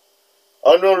Dieu.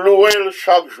 On nous louer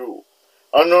chaque jour.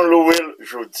 On nous louer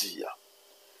jeudi.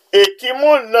 Et qui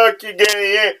moun qui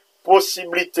gagne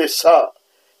possibilité ça,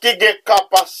 qui gagne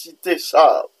capacité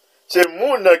ça, c'est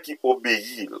moun qui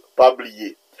obéit, pas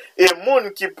oublier. Et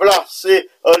moun qui place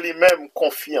en lui-même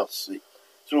confiance.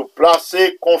 Sous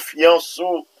placer confiance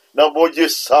dans bon Dieu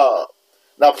ça,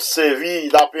 n'a servi,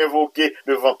 n'a invoqué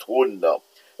devant trône.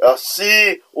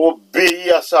 Si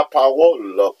obéit à sa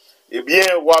parole, eh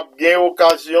bien, ou a bien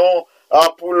occasion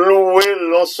pour louer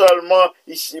non seulement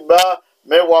ici-bas,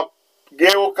 mais ou a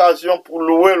bien occasion pour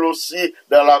louer aussi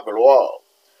dans la gloire.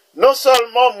 Non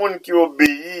seulement moun qui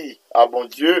obéit à bon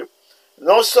Dieu,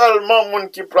 non seulement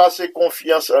moun qui place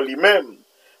confiance en lui-même,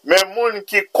 mais moun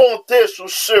qui comptait sur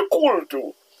secours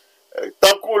tout.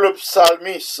 Tant que le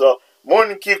psalmiste,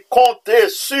 moun qui comptait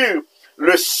sur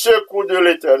le secours de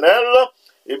l'Éternel,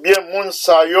 eh bien moun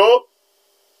sa yo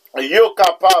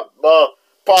capable de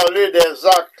parler des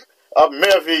actes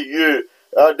merveilleux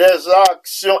des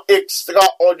actions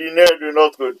extraordinaires de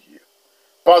notre Dieu.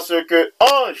 Parce que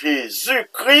en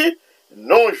Jésus-Christ,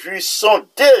 nous jouissons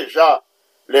déjà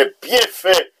les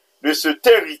bienfaits de cet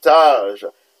héritage.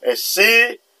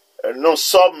 Ainsi, nous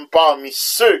sommes parmi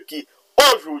ceux qui,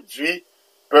 aujourd'hui,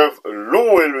 peuvent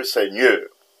louer le Seigneur.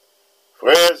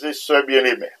 Frères et sœurs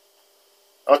bien-aimés,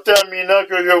 en terminant,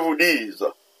 que je vous dise,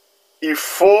 il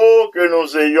faut que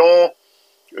nous ayons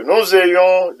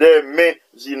des mains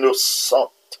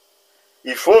innocentes.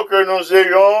 Il faut que nous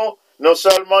ayons non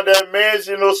seulement des mains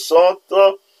innocentes,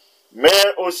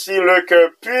 mais aussi le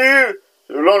cœur pur,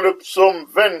 selon le psaume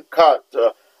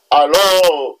 24.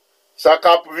 Alors, ça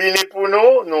cap vini pour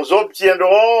nous, nous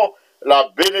obtiendrons la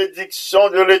bénédiction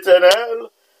de l'Éternel,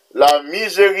 la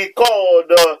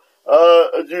miséricorde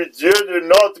du Dieu de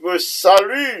notre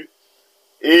salut.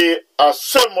 Et à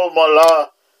ce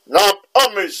moment-là, nous sommes en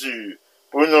mesure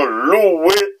pour nous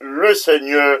louer le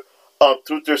Seigneur en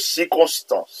toutes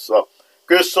circonstances.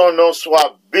 Que son nom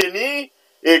soit béni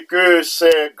et que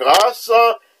ses grâces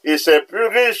et ses plus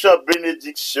riches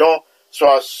bénédictions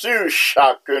soient sur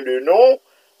chacun de nous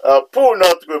pour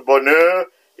notre bonheur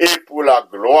et pour la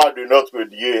gloire de notre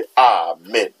Dieu.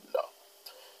 Amen.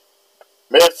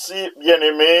 Merci,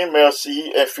 bien-aimés,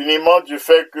 merci infiniment du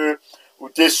fait que vous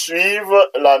te suivez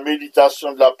la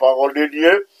méditation de la parole de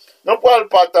Dieu. Nous pourrons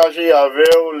partager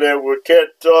avec vous les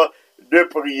requêtes de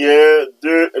prière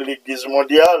de l'Église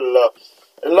mondiale.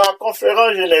 La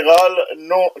conférence générale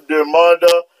nous demande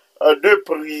de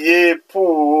prier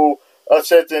pour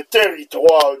certains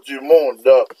territoires du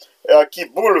monde qui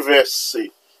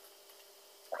bouleversés.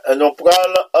 Nous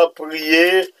pourrons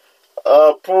prier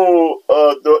pour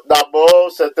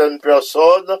d'abord certaines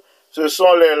personnes, ce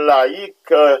sont les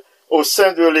laïcs au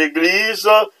sein de l'Église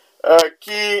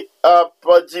qui a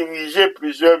dirigé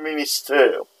plusieurs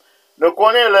ministères. Nous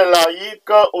connaissons les laïcs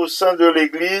au sein de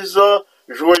l'Église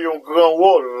jouer un grand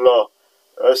rôle.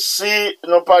 Si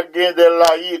nous pas des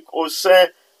laïcs au sein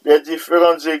des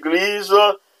différentes églises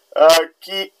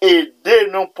qui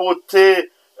aident nous porter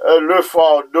le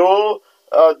fardeau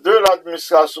de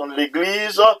l'administration de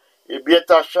l'Église, eh bien,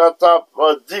 tâche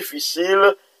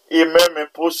difficile et même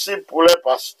impossible pour les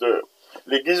pasteurs.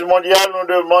 L'Église mondiale nous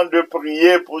demande de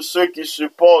prier pour ceux qui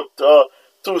supportent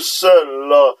tout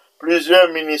seuls plusieurs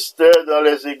ministères dans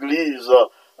les églises.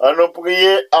 Nous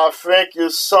prier afin qu'ils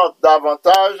sentent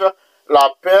davantage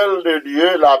l'appel de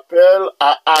Dieu, l'appel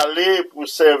à aller pour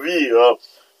servir.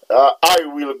 I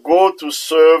will go to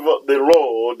serve the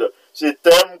Lord. C'est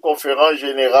thème conférence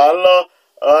générale.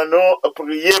 Nous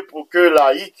prier pour que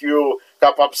laïcs soient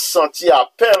capables de sentir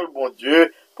appel, mon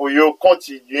Dieu, pour qu'ils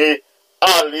continuent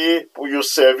à aller pour qu'ils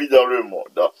servir dans le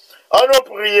monde. Nous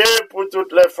prier pour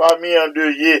toutes les familles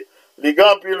endeuillées, les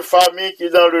grandes familles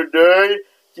qui dans le deuil,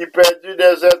 qui perdu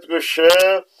des êtres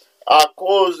chers à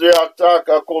cause de l'attaque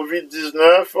à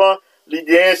COVID-19, les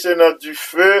gains c'est dans du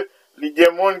feu, les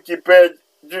gens qui perdent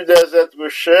des êtres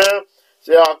chers,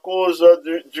 c'est à cause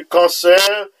du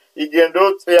cancer, il y a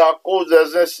d'autres, c'est à cause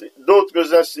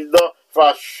d'autres incidents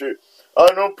fâcheux.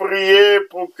 Nous prier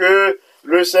pour que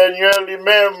le Seigneur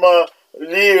lui-même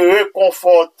lui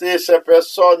réconforter ces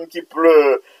personnes qui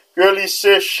pleurent, que lui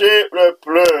sécher le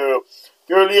pleurs,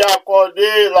 que lui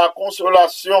accorder la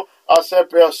consolation à ces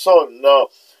personnes.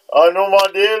 Nous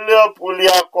demander pour lui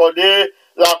accorder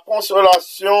la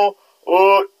consolation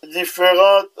aux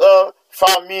différentes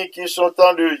familles qui sont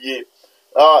endeuillées.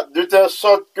 De telle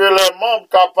sorte que les membres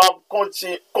capables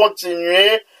de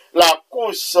continuer la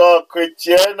course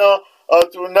chrétienne en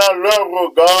tournant leur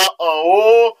regard en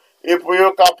haut et pour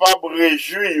être capables de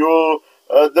réjouir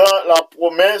dans la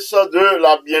promesse de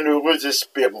la bienheureuse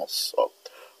espérance.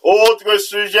 Autre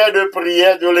sujet de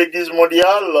prière de l'Église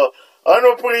mondiale,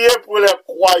 nous prier pour les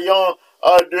croyants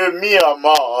de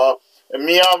Myanmar.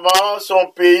 Myanmar, son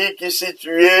pays qui est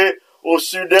situé au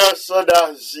sud-est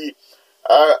d'Asie.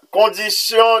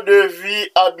 Conditions de vie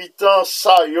habitants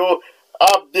Sayo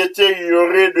a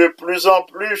détérioré de plus en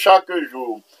plus chaque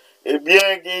jour. Eh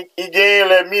bien, il y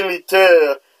a les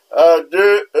militaires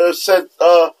de cette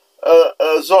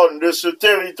zone, de ce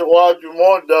territoire du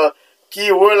monde qui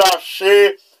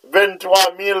relâchaient 23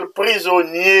 000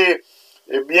 prisonniers.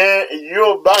 Eh bien,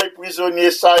 yo bay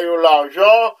prisonniers Sayo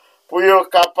l'argent pour être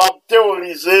capable de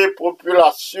terroriser la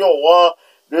population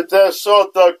de telle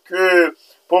sorte que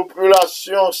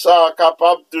population ça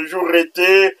capable de toujours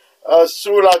être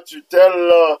sous la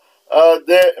tutelle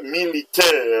des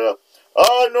militaires.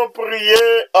 Nous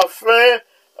prier afin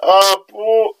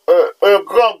pour un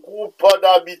grand groupe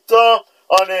d'habitants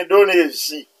en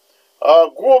Indonésie.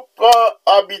 Groupe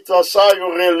habitant ça y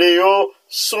aurait Léo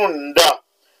Sunda.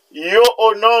 yo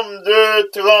au nombre de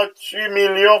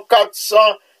 38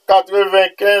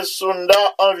 495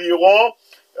 Sunda environ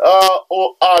à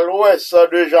l'ouest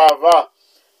de Java.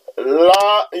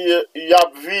 Là, y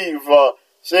a vivre.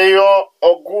 C'est un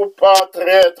groupe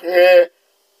très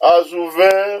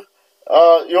ouvert,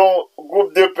 un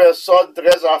groupe de personnes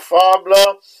très affables,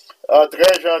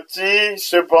 très gentilles.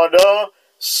 Cependant,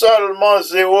 seulement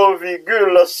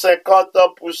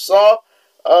 0,50%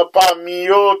 parmi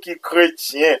eux qui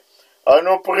chrétiens.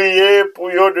 Nous prions pour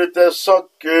eux de telle sorte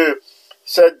que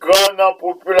cette grande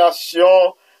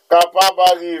population capable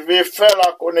d'arriver faire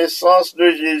la connaissance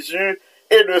de Jésus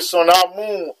et de son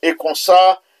amour, et comme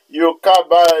ça, yo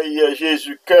kabay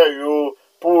Jésus cœur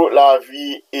pour la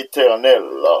vie éternelle.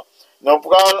 Nous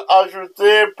pourrons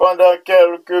ajouter pendant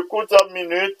quelques courtes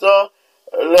minutes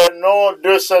les noms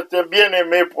de cette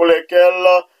bien-aimée pour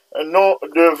lesquels nous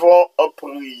devons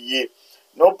prier.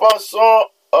 Nous passons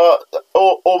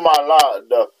aux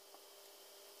malades.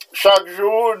 Chaque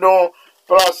jour, nous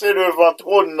plaçons devant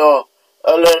trône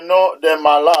les noms des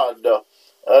malades.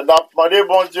 Demandez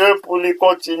bon Dieu pour lui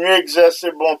continuer à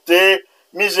exercer bonté,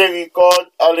 miséricorde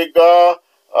à l'égard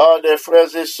des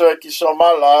frères et sœurs qui sont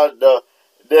malades,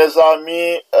 des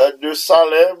amis de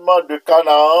Salem, de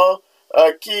Canaan,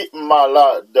 qui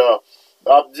malades.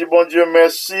 Dit bon Dieu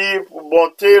merci pour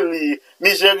bonté,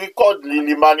 miséricorde,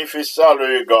 lui manifester à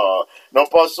l'égard. Nous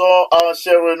passons à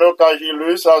ancien Renaud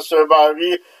Cagilus, à sœur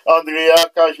Marie Andrea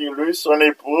Cagilus, son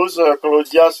épouse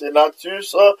Claudia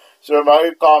Senatus, sœur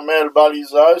Marie Carmel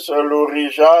Baliza, sœur Laurie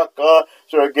Jacques,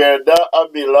 sœur Gerda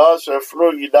Abela, sœur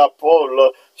Florida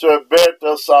Paul, sœur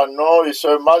Berthe Sanon et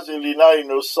sœur Mazelina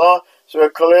Innocent,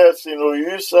 sœur Claire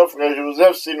Sinoïus, frère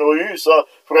Joseph Sinoïus,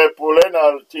 frère Pauline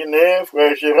Altiné,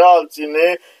 frère Gérard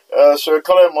Altiné, sœur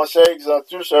Clémence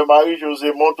Exantus, sœur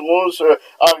Marie-Josée Montrose, sœur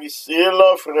Aristide,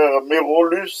 frère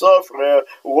Mérolus, frère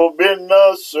Robin,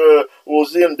 sœur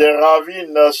Rosine de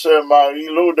Ravine, sœur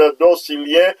Marie-Laude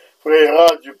Docilien,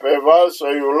 frère Duperval,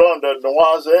 sœur Yolande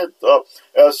Noisette,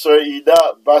 sœur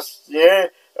Ida Bastien,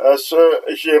 sœur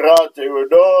Gérard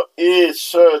Théodore et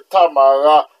sœur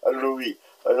Tamara Louis.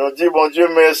 Nous dit bon Dieu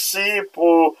merci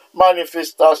pour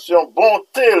manifestation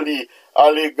bonté à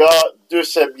l'égard de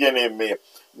ses bien-aimés.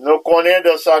 Nous connaissons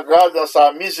dans sa grâce, dans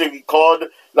sa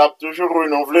miséricorde, l'a toujours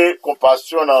renouvelé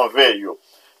compassion envers eux.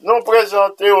 Nous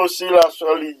présentons aussi la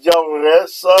sœur Lydia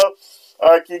Ores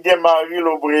qui est mariée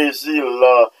au Brésil.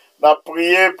 Nous avons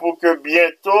prié pour que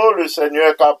bientôt le Seigneur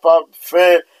est capable de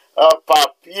faire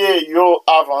papier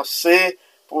avancer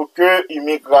pour que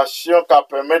l'immigration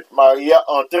permette Maria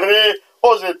entrer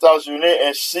aux États-Unis,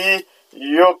 ainsi,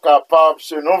 yo capable,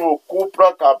 ce nouveau couple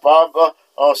capable,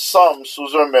 ensemble,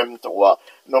 sous un même toit.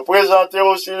 Nous présentons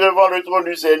aussi devant le trône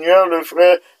du Seigneur le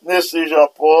frère Nessie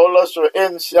Jean-Paul, sœur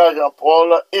Encia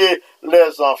Jean-Paul et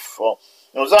les enfants.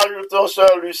 Nous ajoutons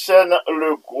sœur Lucène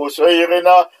Legros, sœur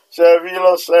Irena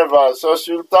Serville Saint-Val, sœur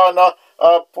Sultana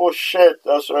Pochette,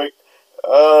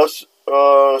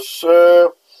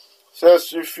 sœur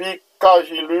Suffit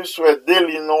Cagilus, sœur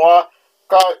Delinois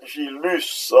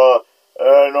Cagilus.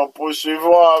 Nous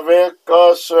poursuivons avec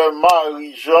sœur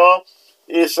Marie-Jean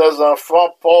et ses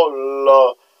enfants Paul,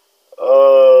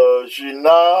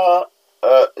 Gina,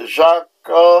 Jacques,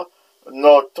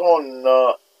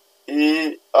 Norton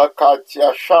et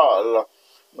Katia Charles.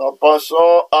 Nous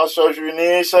passons à sœur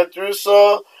Junie Saintus,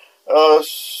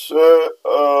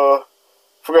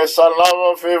 frère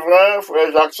Salam Févrin,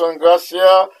 frère Jackson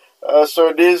Gracia,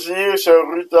 sœur Désir, sœur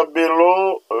Ruth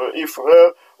Bello et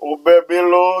frère Aubert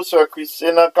Bello, sœur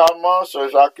Christina Caman, sœur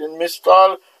Jacqueline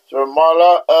Mistral, sœur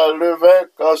Mala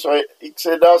Levesque, sœur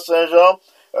Ixeda Saint-Jean,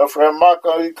 frère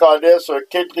Marc-Henri Cadet, sœur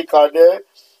Ketri Cadet,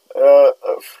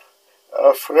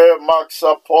 frère Max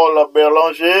Paul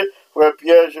Berlanger, frère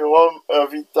Pierre-Jérôme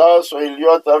Vital, sœur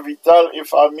Eliott Vital et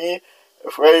famille,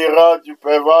 frère Ira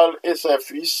Duperval et ses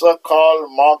fils, Carl,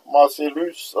 Marc,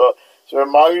 Marcellus, sœur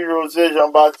Marie-Josée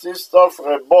Jean-Baptiste,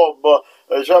 frère Bob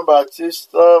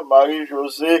Jean-Baptiste,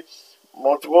 Marie-Josée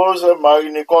Montrose,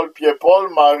 Marie-Nicole Pierre-Paul,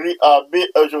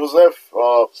 Marie-Abbé Joseph.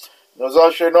 Nous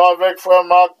enchaînons avec frère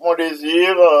Marc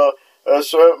Mondésir,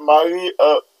 sœur Marie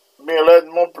Mylène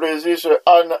Monplaisir, sœur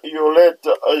Anne Yolette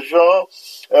Jean,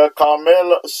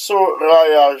 Carmel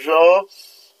Soraya Jean,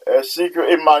 ainsi que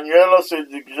Emmanuel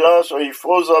Cédric Jean, sœur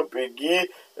Ifose Peggy,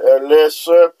 les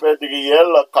sœurs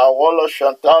Pédriel, Carole,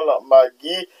 Chantal,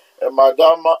 Maggie,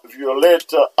 Madame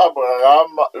Violette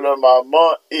Abraham, le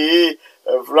maman, et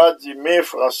Vladimir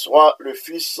François, le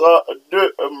fils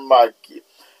de Maggie.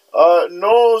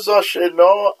 Nous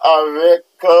enchaînons avec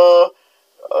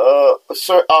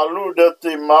ce Alou de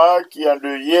Théma qui a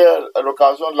endeuillé à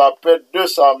l'occasion de la perte de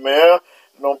sa mère.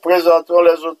 Nous présentons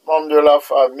les autres membres de la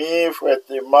famille, frère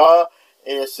Théma,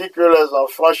 ainsi que les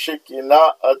enfants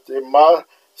Shekina, Théma,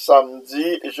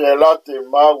 Samedi, Géla,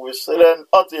 Théma, Wesselen,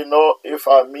 Anténor et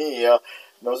famille.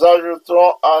 Nous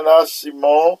ajoutons Anna,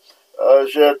 Simon,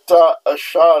 Jeta,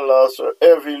 Charles,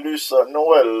 Evilus,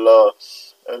 Noël.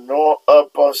 Nous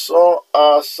pensons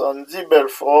à Sandy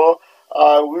Belfort,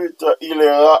 à Ruth,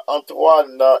 Hilera,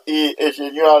 Antoine et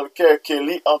Ingénieur Alker,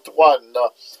 Kelly, Antoine.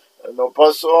 Nous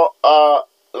passons à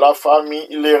la famille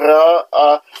Hilera,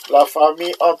 à la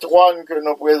famille Antoine que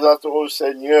nous présentons au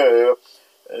Seigneur.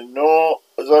 Nous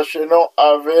enchaînons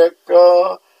avec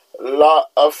la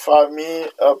famille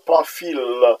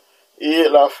Pamphile et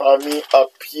la famille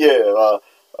Pierre.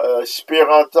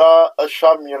 Spiranta,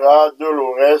 Chamira,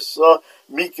 Dolores,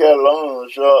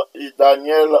 Michel-Ange et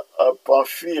Daniel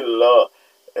Pamphile,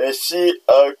 ainsi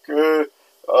que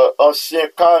ancien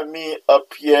Camille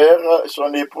Pierre,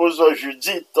 son épouse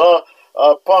Judith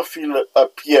Pamphile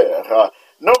Pierre.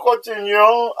 Nous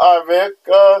continuons avec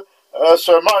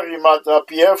Sœur Marie-Martha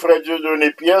Pierre, frère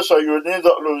Dieudonné Pierre, Sœur Yonide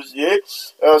Lausier,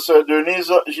 Sœur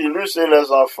Denise Gilus et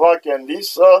les enfants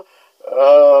Candice,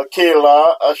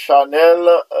 Kéla, Chanel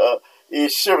et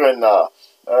Serena.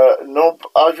 Nous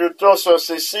ajoutons Sœur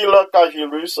Cécile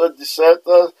Cagilus 17,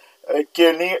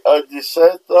 Kenny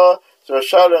 17, Sœur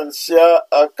Chalencia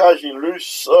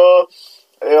Cagilus,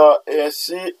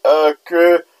 ainsi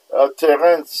que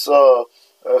Terence,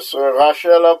 Sœur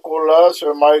Rachel Cola,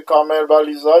 Sœur Marie-Carmel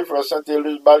Balisage, Frère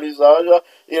Saint-Élus Balisage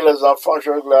et les enfants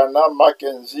Joglana,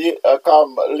 Mackenzie,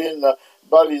 Cameline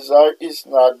Balisage,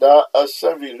 Isnada,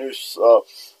 Saint-Vilus.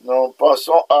 Nous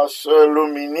passons à Sœur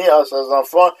Lumini, à ses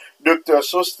enfants, Dr.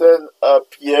 Sosten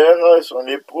Pierre et son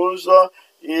épouse,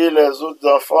 et les autres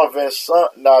enfants Vincent,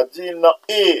 Nadine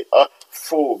et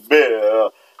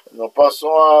Faubert. Nous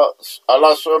passons à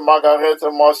la sœur Margaret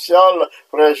Martial,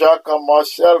 frère Jacques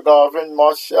Martial, Garvin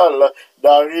Martial,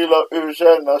 Daryl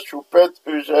Eugène, Choupette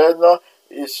Eugène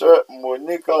et sœur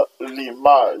Monique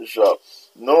Limage.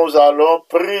 Nous allons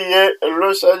prier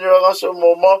le Seigneur en ce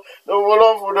moment. Nous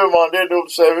voulons vous demander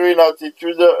d'observer une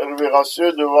attitude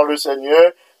révérencieuse devant le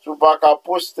Seigneur, sous pas qu'à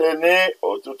posterner,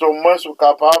 tout au moins sous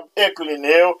capable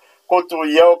incliner,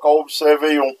 côtoyer ou qu'à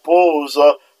observer une pause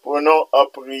pour nous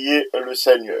prier le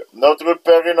Seigneur. Notre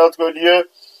Père et notre Dieu,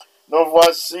 nous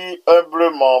voici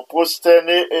humblement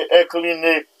prosternés et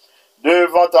inclinés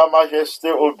devant ta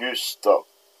majesté auguste.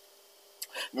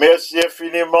 Merci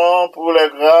infiniment pour les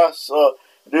grâces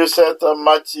de cette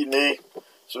matinée.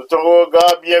 Sous ton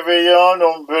regard bienveillant,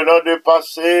 nous venons de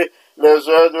passer les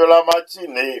heures de la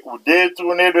matinée ou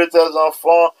détourner de tes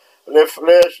enfants les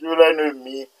flèches de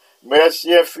l'ennemi.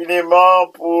 Merci infiniment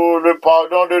pour le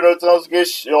pardon de nos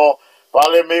transgressions par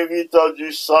les mérites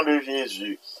du sang de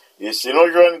Jésus. Et si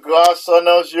nous jouons grâce en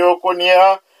nos yeux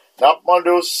Konya, nous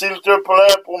demandons s'il te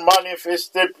plaît pour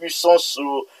manifester puissance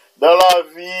dans la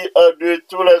vie de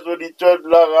tous les auditeurs de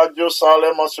la radio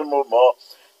Salem en ce moment.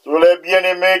 Tous les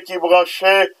bien-aimés qui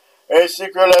branchaient, ainsi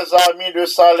que les amis de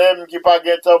Salem qui pas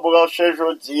guettant branchés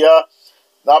aujourd'hui.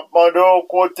 Nous demandons au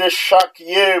côté chaque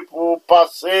pour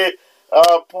passer,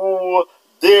 pour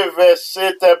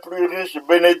déverser tes plus riches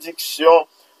bénédictions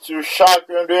sur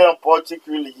chacun d'eux en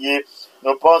particulier.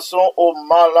 Nous pensons aux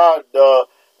malades,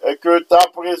 que ta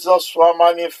présence soit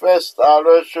manifeste à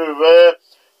leur chevet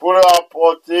pour leur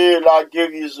apporter la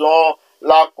guérison,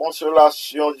 la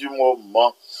consolation du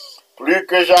moment. Plus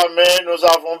que jamais, nous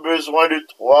avons besoin de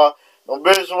toi. Nous avons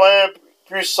besoin,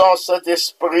 puissant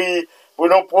Saint-Esprit, pour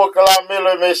nous proclamer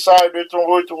le message de ton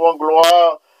retour en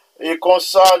gloire. Et comme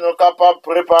ça, nous sommes capables de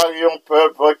préparer un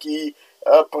peuple qui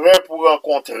est prêt pour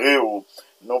rencontrer vous.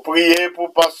 Nous prions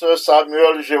pour pasteur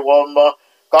Samuel Jérôme,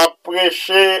 qui a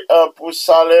prêché pour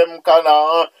Salem,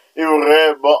 Canaan et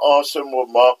Horeb en ce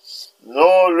moment.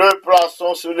 Nous le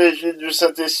plaçons sous l'égide du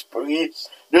Saint-Esprit,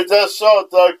 de telle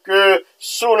sorte que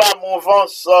sous la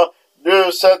mouvance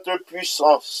de cette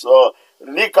puissance,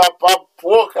 il est capable de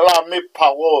proclamer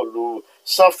parole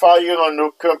sans faillir en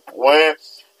aucun point,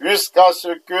 jusqu'à ce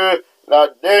que la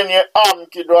dernière âme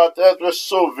qui doit être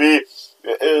sauvée,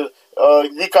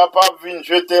 il est capable de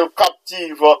jeter le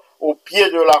captive au pied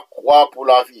de la croix pour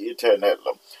la vie éternelle.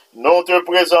 Nous te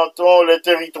présentons les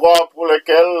territoires pour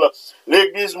lesquels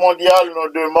l'Église mondiale nous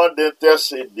demande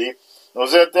d'intercéder.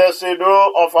 Nous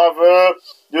intercédons en faveur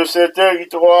de ces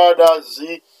territoires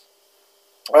d'Asie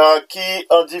qui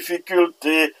en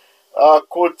difficulté,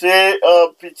 côté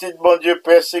petit bon Dieu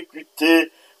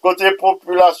persécuté, côté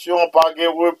population par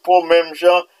repos, même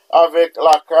gens avec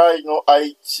la caille non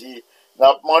Haïti. Nous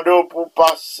demandons pour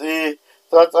passer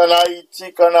tant en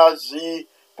Haïti qu'en Asie,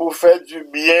 pour faire du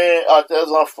bien à tes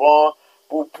enfants,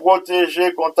 pour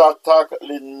protéger contre attaque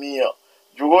l'ennemi.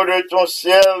 Du haut de ton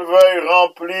ciel, veuille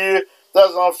remplir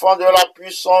tes enfants de la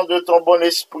puissance de ton bon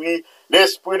esprit,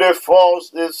 l'esprit de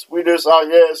force, l'esprit de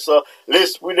sagesse,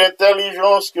 l'esprit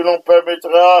d'intelligence qui nous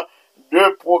permettra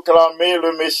de proclamer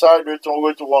le message de ton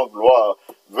retour en gloire.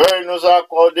 Veuille nous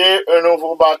accorder un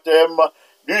nouveau baptême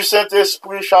du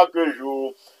Saint-Esprit chaque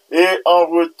jour. Et en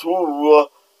retour,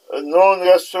 nous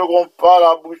ne resterons pas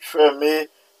la bouche fermée,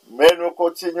 mais nous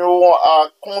continuerons à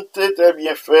compter tes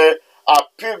bienfaits, à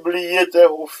publier tes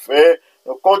hauts faits.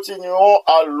 Nous continuerons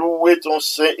à louer ton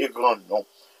saint et grand nom.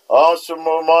 En ce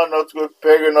moment, notre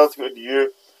Père et notre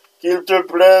Dieu, qu'il te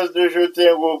plaise de jeter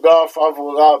un regard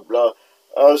favorable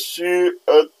sur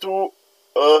tous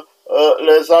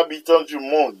les habitants du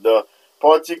monde,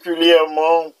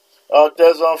 particulièrement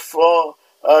tes enfants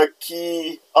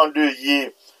qui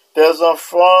endeuillés, tes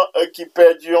enfants qui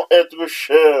perdurent être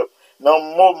chers dans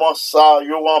le moment ça,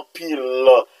 ils ont pile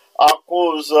à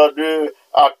cause de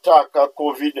attaque à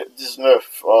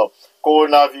COVID-19,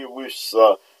 coronavirus.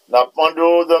 Nous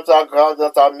demandons dans ta grâce,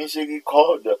 dans ta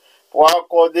miséricorde, pour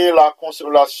accorder la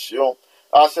consolation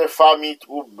à ces familles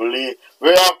troublées.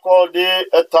 Veuille accorder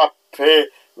ta paix,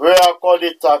 veuille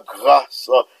accorder ta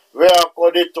grâce, veuille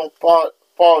accorder ton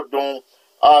pardon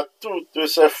à toutes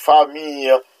ces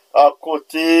familles à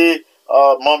côté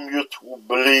mieux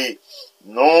troublées.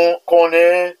 Nous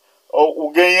connaissons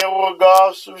ou gagnez un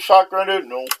regard sur chacun de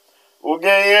nous, ou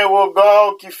gagnez un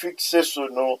regard qui fixe sur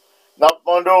nous. Nous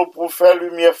demandons pour faire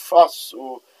lumière face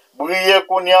ou briller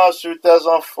qu'on y a sur tes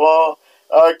enfants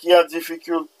qui ont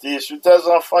difficulté, sur tes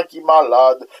enfants qui sont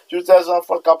malades, sur tes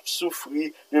enfants qui ont souffert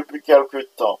depuis quelque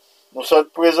temps. Nous te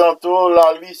présentons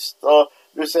la liste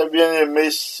de ces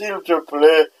bien-aimés, s'il te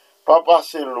plaît, pas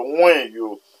passer loin,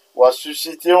 yo, ou à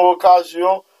susciter une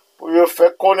occasion pour yo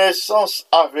faire connaissance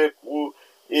avec vous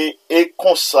et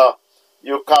comme ça,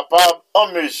 yo capable en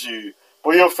mesure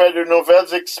pour yo faire de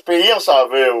nouvelles expériences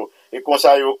avec vous et comme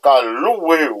ça yo ka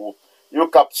louer vous, yo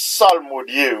cap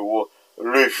salmodier vous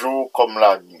le jour comme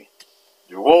la nuit.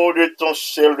 Du haut de ton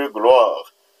ciel de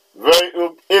gloire,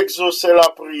 veuille exaucer la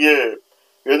prière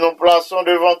que nous plaçons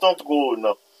devant ton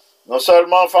trône, non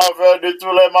seulement en faveur de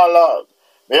tous les malades,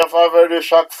 mais en faveur de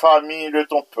chaque famille de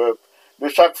ton peuple, de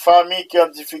chaque famille qui est en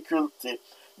difficulté,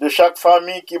 de chaque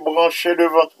famille qui est branchée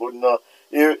devant ton trône,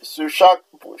 et sur chaque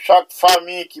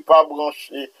famille qui n'est pas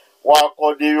branchée, ou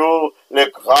accorder les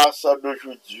grâces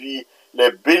d'aujourd'hui,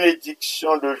 les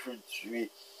bénédictions d'aujourd'hui.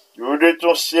 Du haut de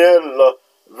ton ciel,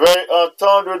 veuille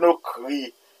entendre nos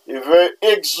cris et veuille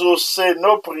exaucer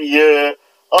nos prières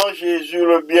en Jésus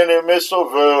le bien-aimé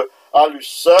Sauveur. À lui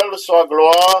seul soit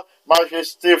gloire,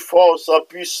 majesté, force,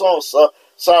 puissance,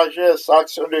 sagesse,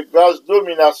 action de grâce,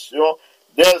 domination,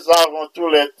 dès avant tous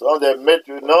les temps, dès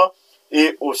maintenant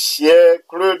et au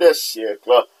siècle des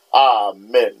siècles.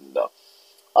 Amen.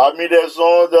 Amis des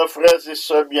ondes, frères et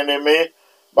sœurs bien-aimés,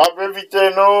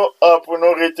 invitez-nous pour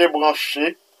nous rester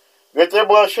branchés. Restez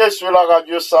branchés sur la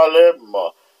radio Salem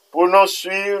pour nous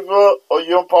suivre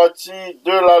une partie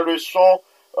de la leçon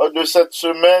de cette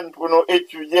semaine pour nous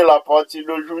étudier la partie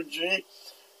d'aujourd'hui.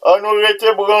 Nous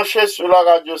restez branchés sur la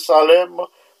radio Salem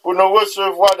pour nous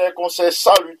recevoir des conseils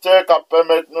salutaires qui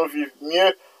permettent de nous vivre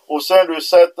mieux au sein de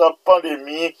cette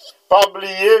pandémie. Pas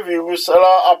oublier, le virus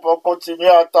là a pour continuer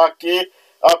à attaquer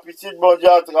à petite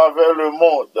mondiale à travers le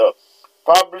monde.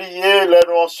 Pas oublier les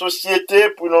noms société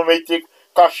pour nous mettre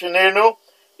cacher nous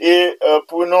et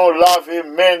pour nous laver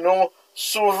mains nous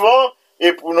souvent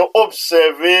et pour nous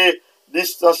observer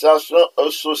distanciation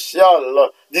sociale,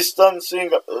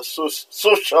 distancing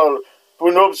social,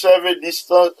 pour nous observer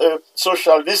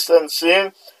social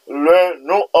distancing,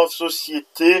 nous en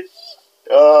société,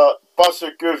 parce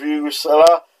que le virus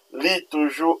là lit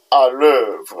toujours à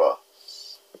l'œuvre.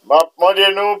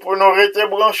 Demandez-nous pour nous rester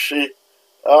branchés,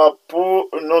 pour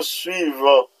nous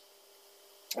suivre,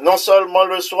 non seulement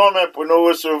le soir, mais pour nous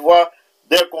recevoir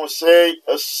des conseils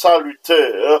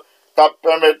salutaires qui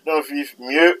permettent de vivre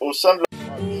mieux au sein de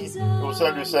la famille, au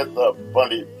sein de cette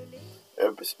pandémie.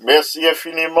 Merci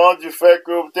infiniment du fait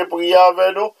que vous avez prié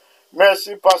avec nous.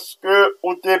 Merci parce que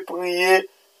vous avez prié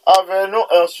avec nous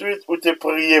et ensuite vous avez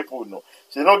prié pour nous.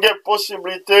 Sinon, il y a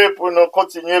possibilité pour nous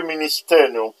continuer le ministère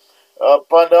nous,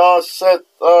 pendant cette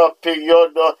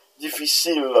période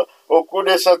difficile. Au cours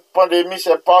de cette pandémie,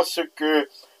 c'est parce que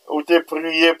vous avez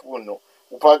prié pour nous.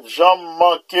 Vous pas jamais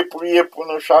manquer prier pour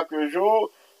nous chaque jour.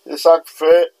 C'est ça qui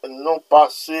fait nous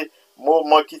passer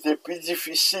moment qui était plus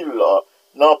difficile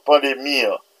dans la pandémie.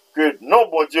 Que non,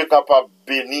 bon Dieu capable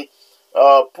de bénir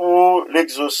pour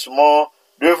l'exaucement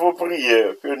de vos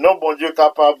prières. Que non, bon Dieu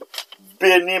capable de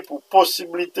bénir pour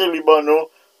possibilité Libanon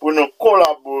pour nous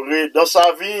collaborer dans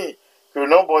sa vie, que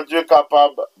nous, bon Dieu,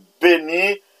 capable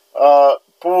bénir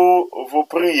pour vos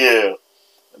prières.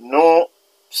 Nous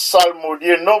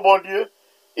psalmodier, non, bon Dieu,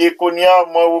 et qu'on y a,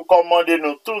 moi, vous commandez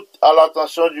nous toutes à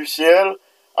l'attention du ciel,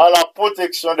 à la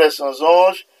protection des saints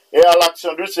anges et à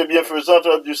l'action douce et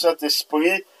bienfaisante du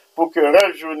Saint-Esprit pour que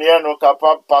la journée nous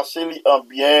capables de passer en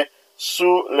bien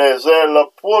sous les ailes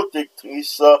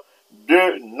protectrices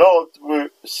de notre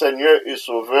Seigneur et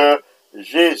Sauveur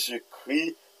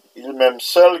Jésus-Christ, il même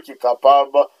seul qui est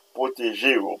capable de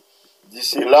protéger vous.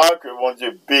 D'ici là, que mon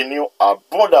Dieu bénisse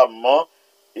abondamment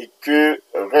et que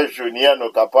Régionnaire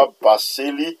nous capable de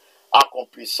passer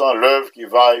accomplissant l'œuvre qui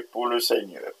vaille pour le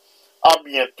Seigneur. À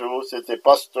bientôt, c'était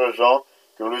Pasteur Jean,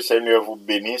 que le Seigneur vous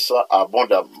bénisse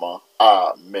abondamment.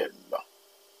 Amen.